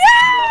having?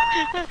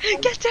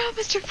 Get down,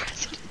 Mr.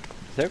 President!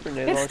 Is there a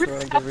grenade launcher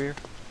around over here?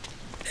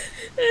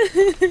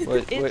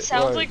 Wait, It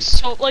sounds where like are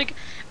so,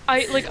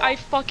 I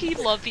fucking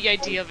love the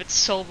idea of it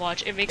so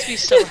much. It makes me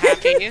so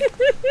happy.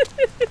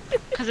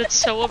 Because it's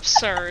so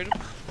absurd.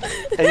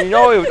 you? And you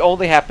know it would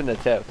only happen to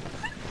Tiff.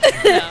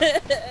 Yeah.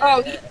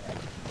 Oh,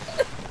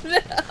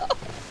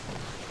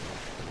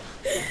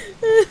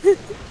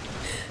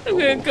 I'm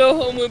gonna go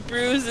home with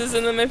bruises,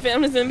 and then my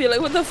family's gonna be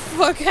like, "What the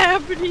fuck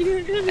happened to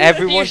you?"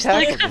 Everyone's You're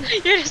tackled. just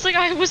like, you're just like,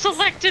 I was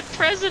elected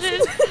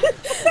president!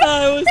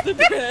 I was the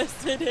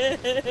president.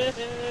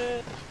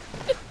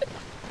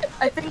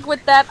 I think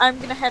with that, I'm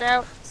gonna head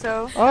out.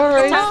 So.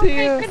 Alright,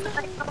 see ya. Good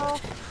night,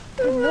 all.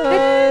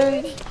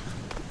 Good night.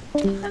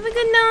 Have a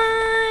good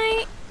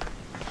night.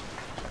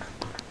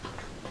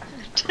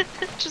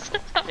 Just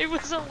like, I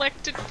was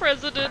elected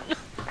president.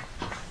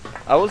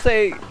 I will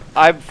say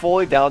I'm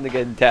fully down to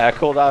getting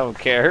tackled. I don't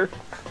care.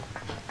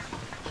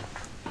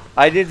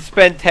 I didn't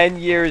spend 10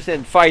 years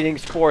in fighting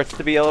sports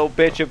to be a little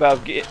bitch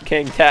about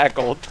getting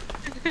tackled.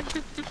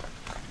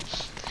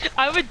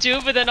 I would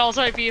do, but then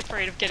also I'd be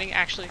afraid of getting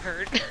actually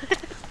hurt.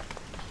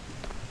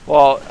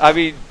 Well, I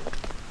mean,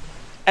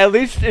 at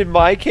least in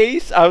my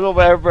case, I don't know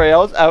about everybody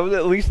else, I would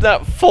at least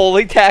not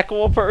fully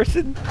tackle a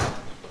person.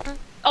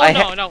 Oh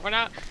no, we're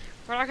not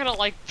gonna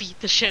like beat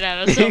the shit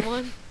out of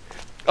someone.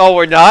 Oh,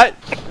 we're not?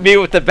 Me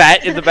with the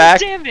bat in the back?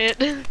 Damn it!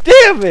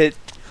 Damn it!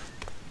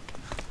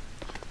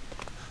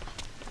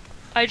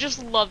 I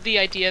just love the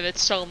idea of it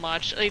so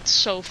much. It's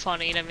so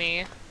funny to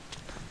me.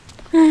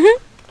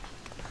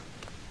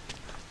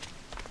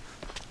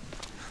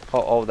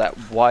 Oh, that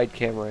wide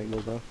camera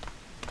angle though.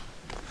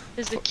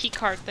 There's the key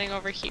card thing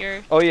over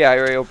here. Oh yeah, I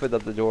already opened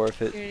up the door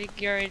if it...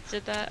 You already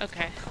did that?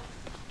 Okay.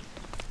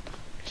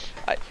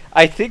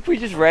 I think we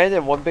just ran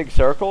in one big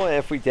circle, and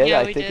if we did,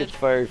 Yeah, I we think did. it's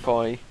very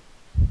funny.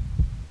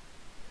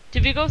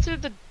 Did we go through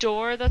the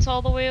door that's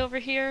all the way over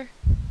here?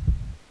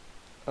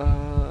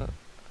 I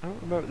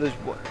don't remember. There's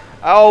one...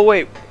 Oh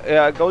wait,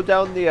 go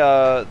down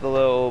the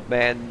little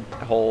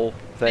manhole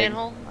thing.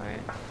 Manhole?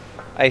 Alright.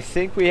 I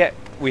think we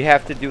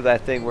have to do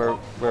that thing where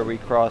we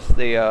cross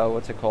the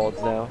what's it called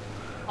now?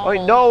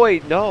 Oh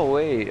wait, no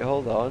wait,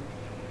 hold on.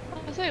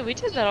 I thought we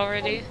did that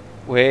already.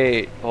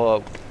 Wait,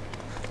 hold up.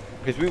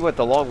 Because we went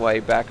the long way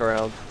back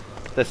around.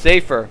 The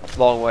safer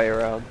long way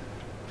around.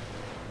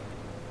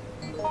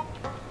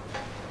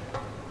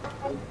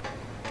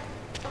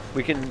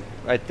 We can,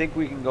 I think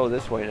we can go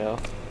this way now.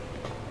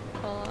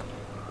 Hold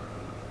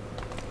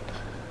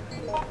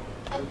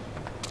on.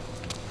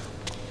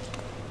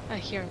 I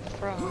hear the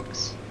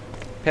frogs.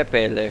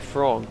 Pepe le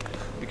Frog.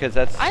 Because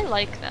that's... I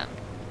like them.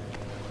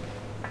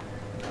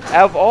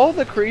 Out of all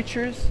the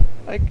creatures,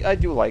 I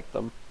do like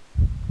them.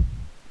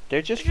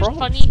 They're just They're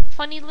frogs. just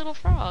funny little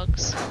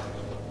frogs.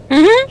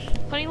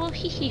 Funny little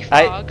hee-hee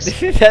frogs.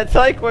 That's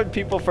like when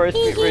people first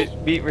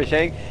meet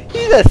Rashang.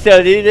 He's a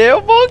silly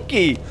little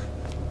monkey.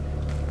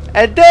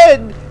 And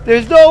then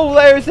There's no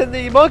letters in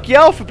the monkey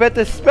alphabet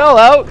to spell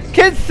out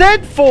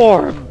consent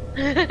form!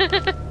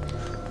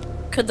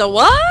 Cause the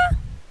what?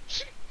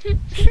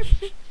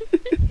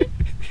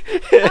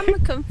 I'm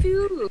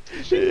confused.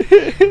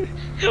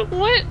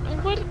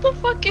 What the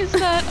fuck is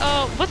that?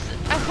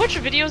 Which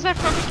video is that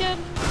from again?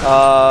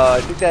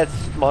 I think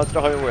that's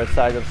Monster Hunter with a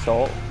side of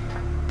salt.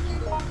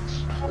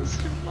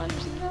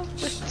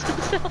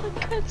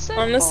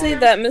 Honestly,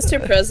 that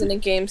Mr.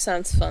 President game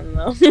sounds fun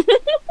though.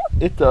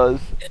 It does.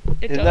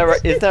 Isn't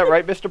that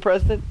right, Mr.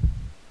 President?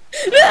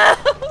 No!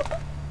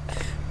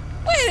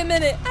 Wait a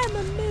minute, I'm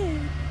a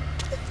man.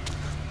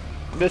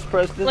 Miss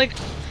President?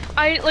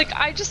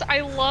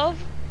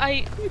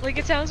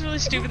 It sounds really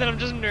stupid that I'm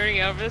just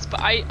nerding out for this, but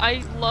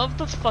I love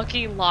the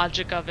fucking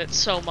logic of it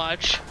so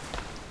much.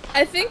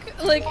 I think,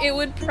 like, it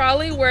would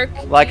probably work.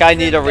 Like, I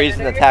need a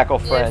reason to tackle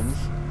friends.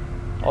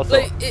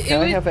 Also, like,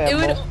 can I have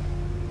ammo?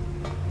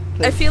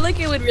 I feel like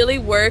it would really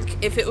work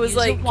if it was Use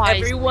like it wisely.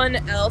 everyone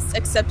else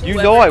except You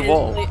whoever know I is,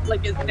 won't.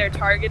 like they're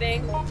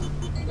targeting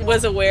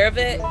was aware of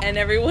it and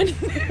everyone knew.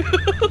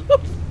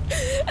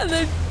 And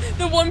then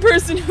the one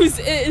person who's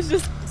it is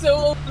just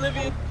so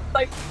oblivious,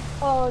 like,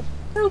 oh,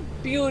 so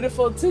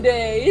beautiful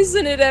today,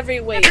 isn't it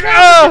every way?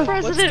 Ah!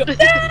 President.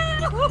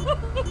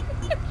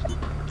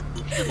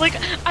 Like,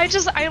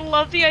 I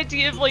love the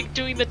idea of, like,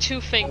 doing the two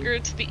finger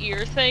to the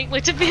ear thing.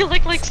 Like, to be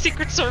like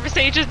Secret Service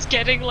agents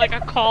getting, like, a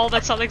call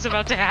that something's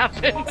about to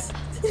happen.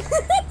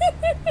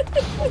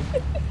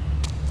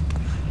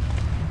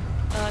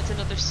 It's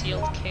another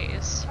sealed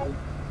case.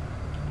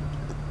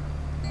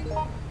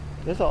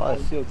 There's a lot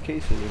of sealed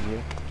cases in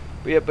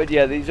here. But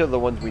yeah, these are the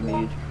ones we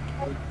need.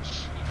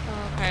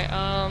 Okay,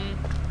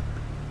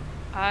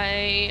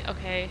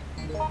 okay.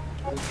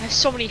 I have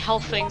so many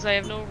health things, I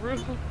have no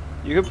room.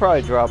 You could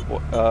probably drop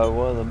one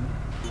of them.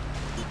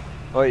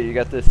 Oh, you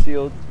got the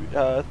sealed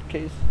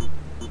case?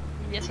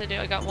 Yes, I do.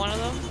 I got one of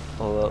them.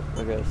 Hold up,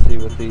 I gotta see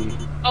what the...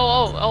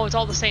 Oh, it's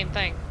all the same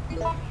thing.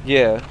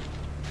 Yeah.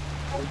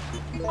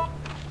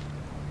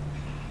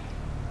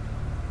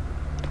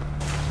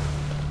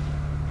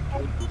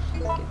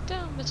 Get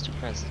down, Mr.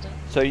 President.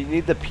 So you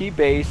need the P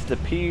base, the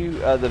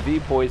V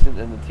poison,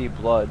 and the T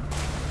blood.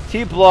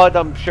 T blood,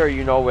 I'm sure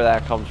you know where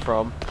that comes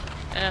from.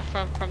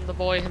 From the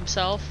boy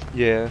himself.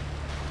 Yeah.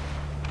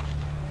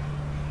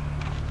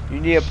 You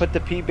need to put the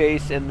P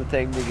base in the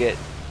thing to get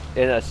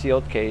in a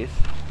sealed case.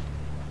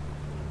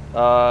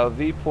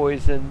 V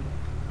poison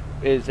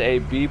is a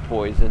B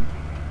poison.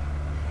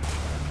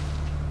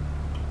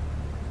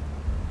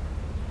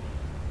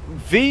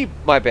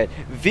 My bad.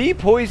 V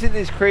poison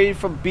is created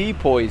from B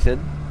poison.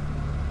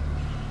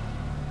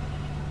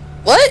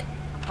 What?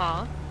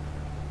 Huh?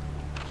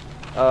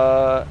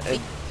 And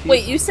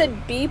Wait, you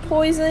said bee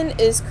poison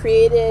is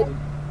created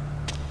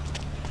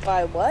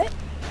by what?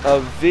 A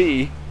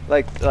V,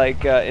 like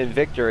in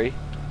victory.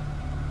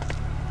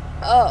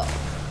 Oh.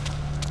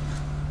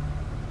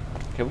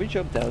 Can we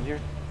jump down here?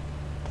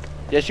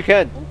 Yes, you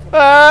can.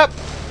 Ah!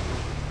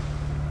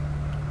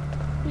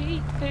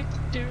 Sweet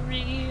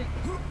victory.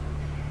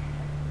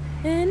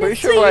 Pretty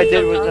sure what I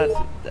did was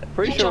not.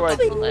 Pretty sure what I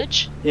did.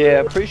 Ledge.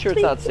 Yeah, pretty sure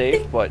it's not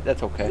safe, but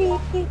that's okay.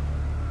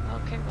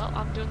 Okay, well,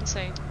 I'm doing the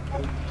same.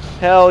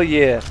 Hell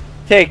yeah!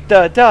 Take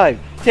the dive.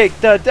 Take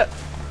the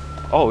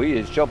dive. Oh, he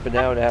is jumping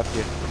down after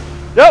you.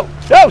 No!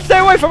 No! Stay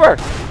away from her!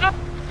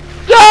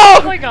 Oh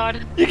No! my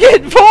god. You're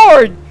getting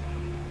bored!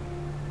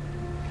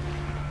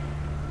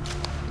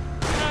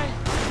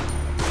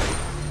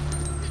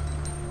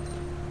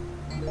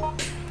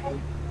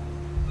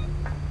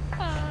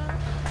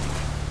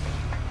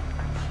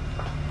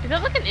 Is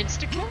that like an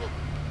insta-kill?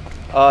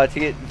 To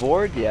get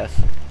Vore,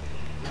 yes.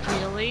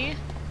 Really?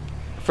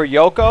 For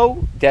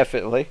Yoko,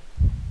 definitely.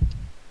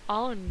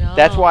 Oh no.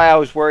 That's why I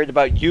was worried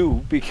about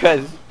you,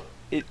 because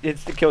it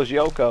insta-kills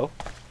Yoko.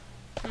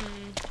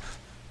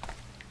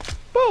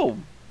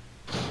 Boom!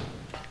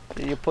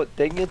 Then you put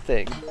thing in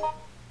thing.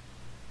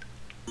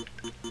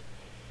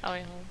 Oh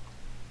wait, hold on.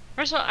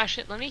 First of all,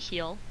 actually, let me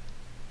heal.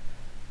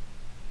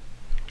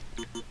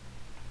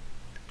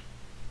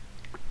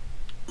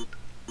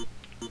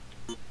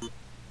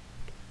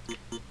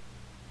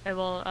 I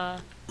will,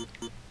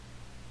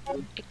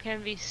 it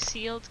can be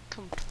sealed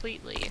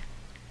completely.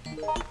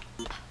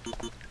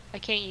 I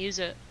can't use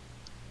it.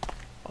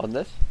 On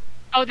this?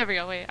 Oh, there we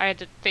go, wait, I had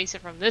to face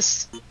it from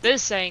this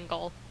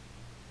angle.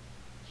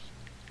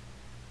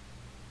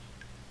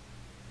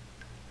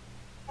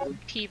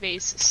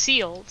 P-base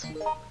sealed.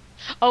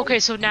 Okay,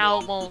 so now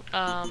it won't,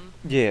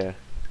 Yeah.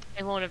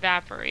 it won't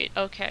evaporate,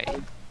 okay.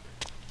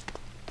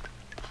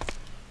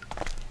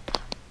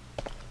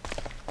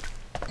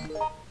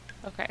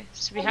 Okay,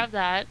 so we have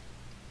that.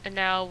 And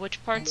now,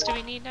 which parts do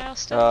we need now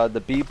still? The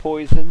bee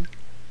poison,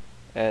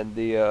 and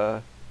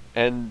the,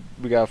 and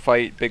we gotta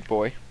fight Big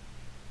Boy.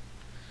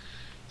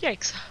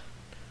 Yikes.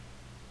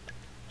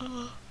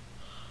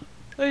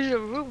 There's a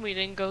room we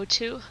didn't go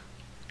to.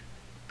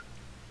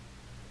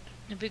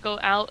 If we go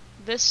out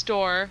this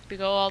door, we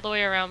go all the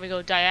way around, we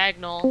go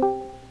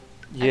diagonal,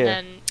 Yeah. and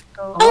then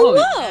go Oh,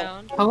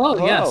 down. Hello,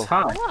 Hello. yes,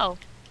 hi. Hello.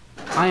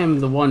 I am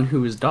the one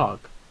who is dog.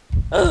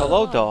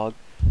 Hello, dog.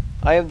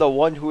 I am the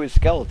one who is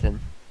skeleton.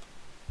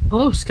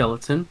 Hello,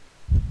 skeleton.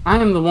 I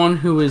am the one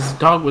who is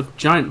dog with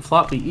giant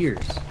floppy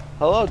ears.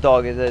 Hello,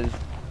 dog. It is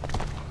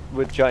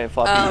with giant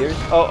floppy ears.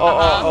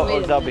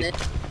 Oh, zombie.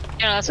 minute.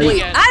 Yeah, that's what you Wait,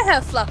 get. I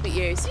have floppy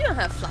ears. You don't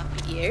have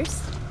floppy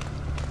ears.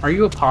 Are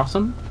you a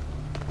possum?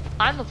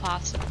 I'm the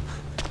possum.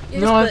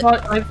 Yes, No,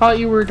 but I thought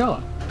you were a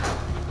dog.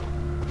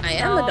 I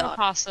am No, a I'm dog.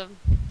 possum.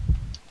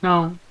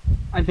 No,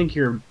 I think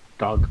you're a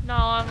dog. No,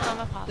 I'm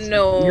a possum.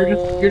 No.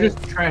 You're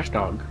just a trash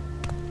dog.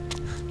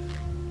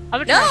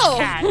 I'm a No.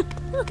 trash cat.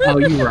 Oh,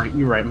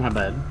 you're right, my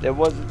bad. It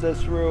wasn't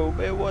this room.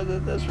 It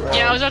wasn't this room.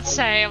 Yeah, I was about to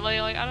say, I'm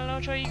like, I don't know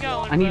which way you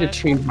going. I need to but-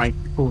 change my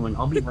cooling.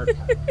 I'll be right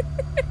back.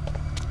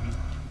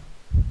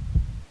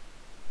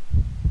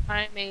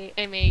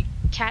 I'm a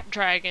cat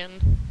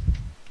dragon,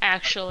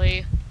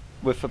 actually.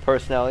 With the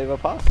personality of a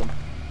possum.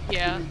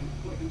 Yeah.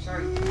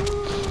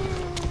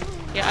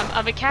 Yeah,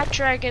 I'm a cat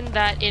dragon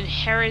that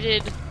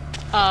inherited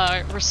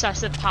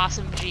recessive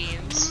possum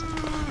genes.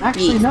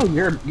 Actually, no,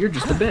 you're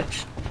just a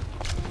bitch.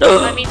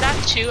 I mean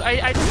that too.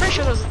 I'm pretty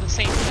sure those are the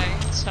same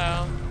thing.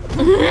 So.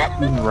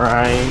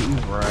 Right.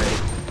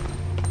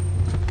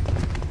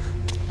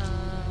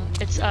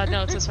 It's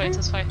no, it's this way. It's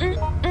this way.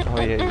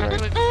 Oh, yeah, you're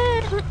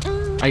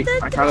right. I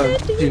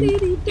gotta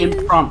do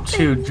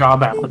impromptu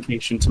job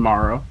application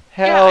tomorrow.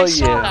 Hell I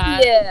saw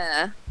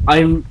yeah.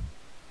 that.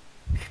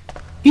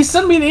 He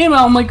sent me the email.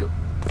 I'm like,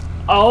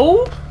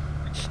 oh.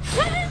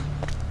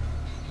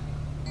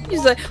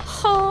 He's like,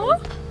 huh?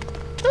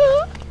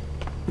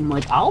 I'm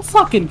like, I'll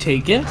fucking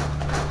take it.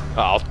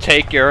 I'll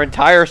take your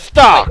entire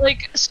stock.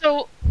 Like,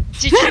 so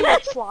did you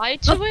apply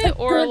to it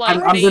or like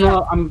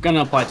I'm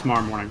gonna apply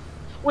tomorrow morning.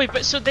 Wait,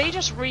 but so they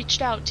just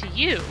reached out to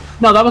you?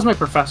 No, that was my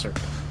professor.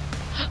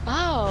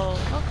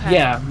 Oh, okay.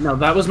 Yeah, no,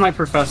 that was my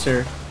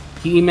professor.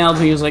 He emailed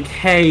me. He was like,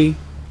 "Hey,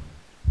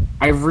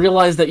 I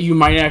realized that you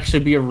might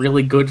actually be a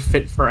really good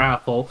fit for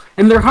Apple,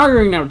 and they're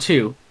hiring now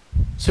too."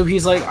 So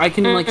he's like, "I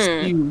can like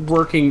see you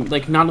working,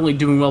 like not only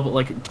doing well, but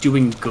like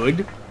doing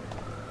good,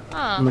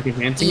 and like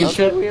advancing and How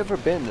shit." have we ever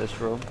been in this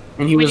room?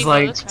 And he was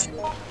like,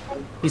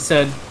 he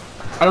said,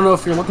 "I don't know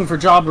if you're looking for a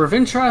job or of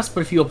interest, but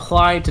if you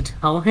apply to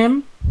tell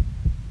him,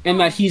 and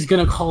that he's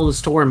gonna call the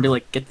store and be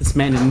like, get this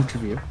man an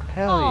interview."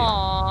 Hell yeah.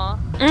 Aww.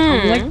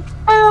 I'm like,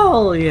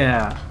 hell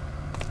yeah.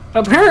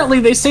 Apparently,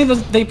 they say that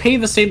they pay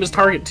the same as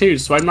Target too,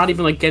 so I'm not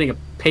even like getting a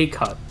pay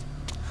cut.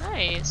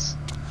 Nice.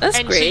 That's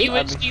And great.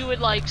 so you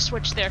would like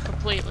switch there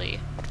completely.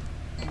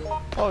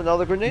 Oh,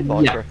 another grenade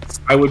launcher. Yeah,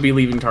 I would be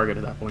leaving Target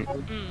at that point,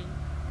 Mm.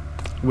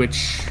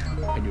 which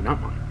I do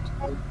not mind.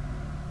 Yeah,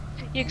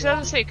 because I was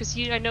gonna say, because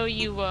I know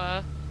you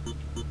were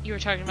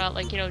talking about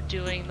like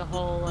doing the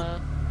whole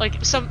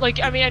like some like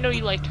I mean I know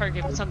you like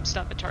Target, but some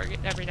stuff at Target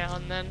every now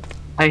and then.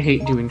 I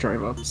hate doing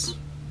drive-ups.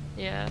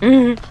 Yeah.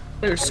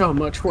 There's so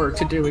much work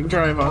to doing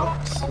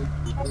drive-ups.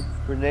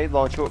 Grenade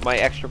launcher with my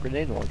extra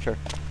grenade launcher.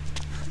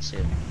 So,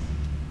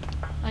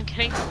 I'm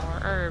getting more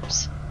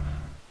herbs,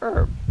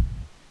 Herb.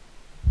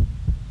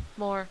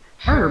 more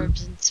Herb?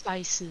 herbs and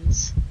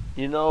spices.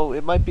 You know,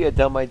 it might be a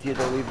dumb idea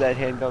to leave that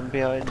handgun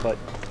behind, but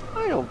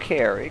I don't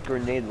care. A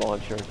grenade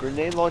launcher.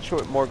 Grenade launcher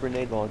with more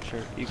grenade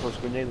launcher equals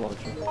grenade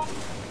launcher.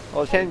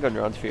 Oh, it's handgun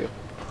rounds for you.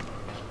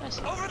 Nice.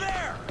 Over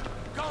there!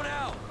 Go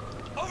now!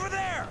 Over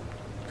there!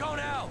 Go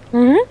now!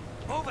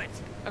 Mm-hmm. Move it!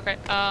 Okay.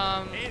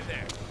 Hey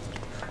there!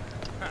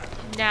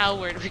 Now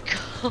where do we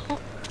go?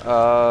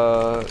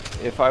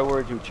 If I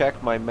were to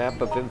check my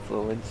map of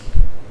influence,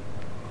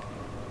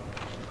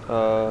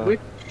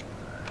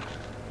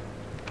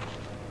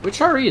 Which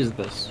RE is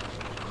this?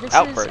 This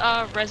Outbreak.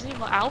 is Resident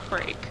Evil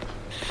Outbreak,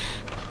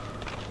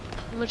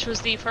 which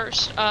was the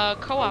first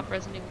co-op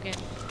Resident Evil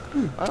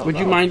game. I don't Would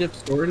you know. mind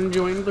if Gordon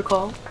joined the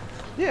call?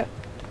 Yeah,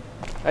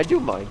 I do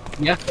mind.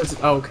 Yeah.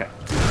 Oh, okay.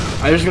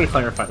 I was gonna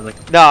clarify.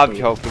 Like, No, I'm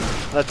joking.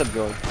 Let them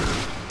join.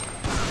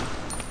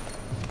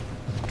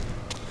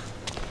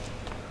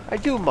 I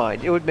do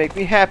mind. It would make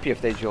me happy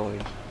if they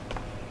joined.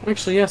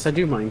 actually, yes, I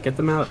do mind. Get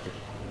them out of here.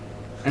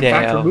 In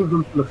fact, Damn. remove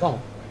them from the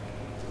call.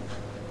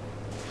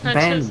 That's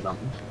Ban just- them.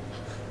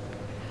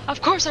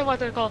 Of course I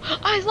want them to call.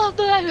 I love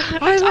the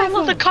I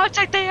love the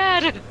contact they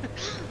added.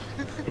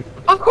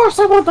 Of course,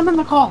 I want them in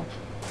the call.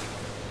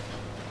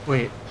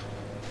 Wait.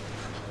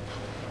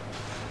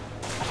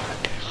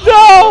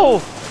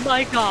 No!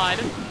 My God.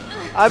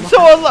 I'm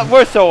so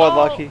we're so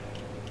unlucky.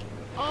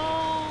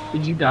 Oh.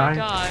 Did you My die?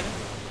 God.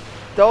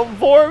 Don't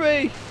bore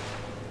me.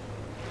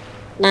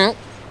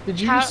 Did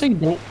you How- just say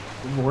don't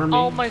bore me?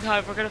 Oh my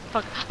God. We're gonna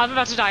fuck. I'm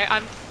about to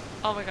die.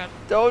 Oh my God.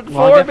 Don't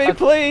Well, I bore guess me, that's-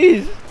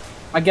 please.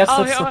 I guess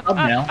Oh, that's the yeah,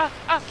 thumbnail.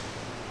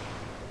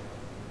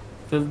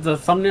 The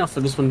thumbnail for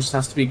this one just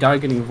has to be a guy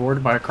getting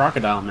vored by a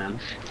crocodile man.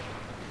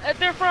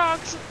 They're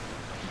frogs.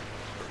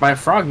 By a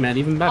frog man,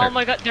 even better. Oh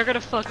my God. They're gonna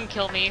fucking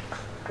kill me.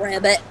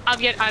 Rabbit. I'm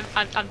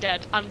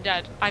dead. I'm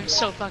dead. I'm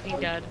so fucking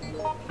dead.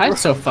 I'm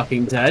so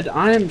fucking dead.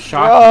 I am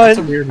shocked. Run. That's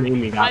a weird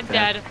name you got I'm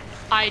there. dead.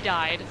 I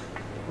died.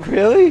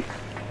 Really?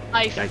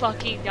 I Okay.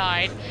 fucking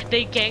died.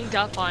 They ganged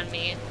up on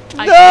me.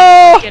 I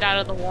No! couldn't get out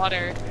of the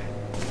water.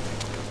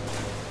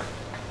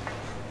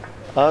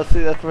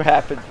 Honestly, that's what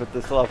happens with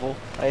this level.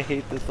 I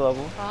hate this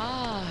level.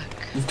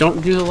 Fuck.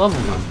 Don't do the level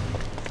then.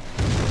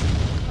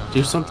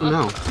 Do something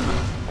else.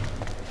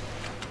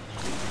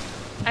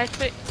 I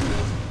think...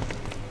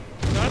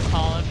 I'm gonna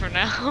call it for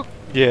now.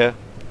 Yeah.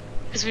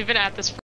 Because we've been at this for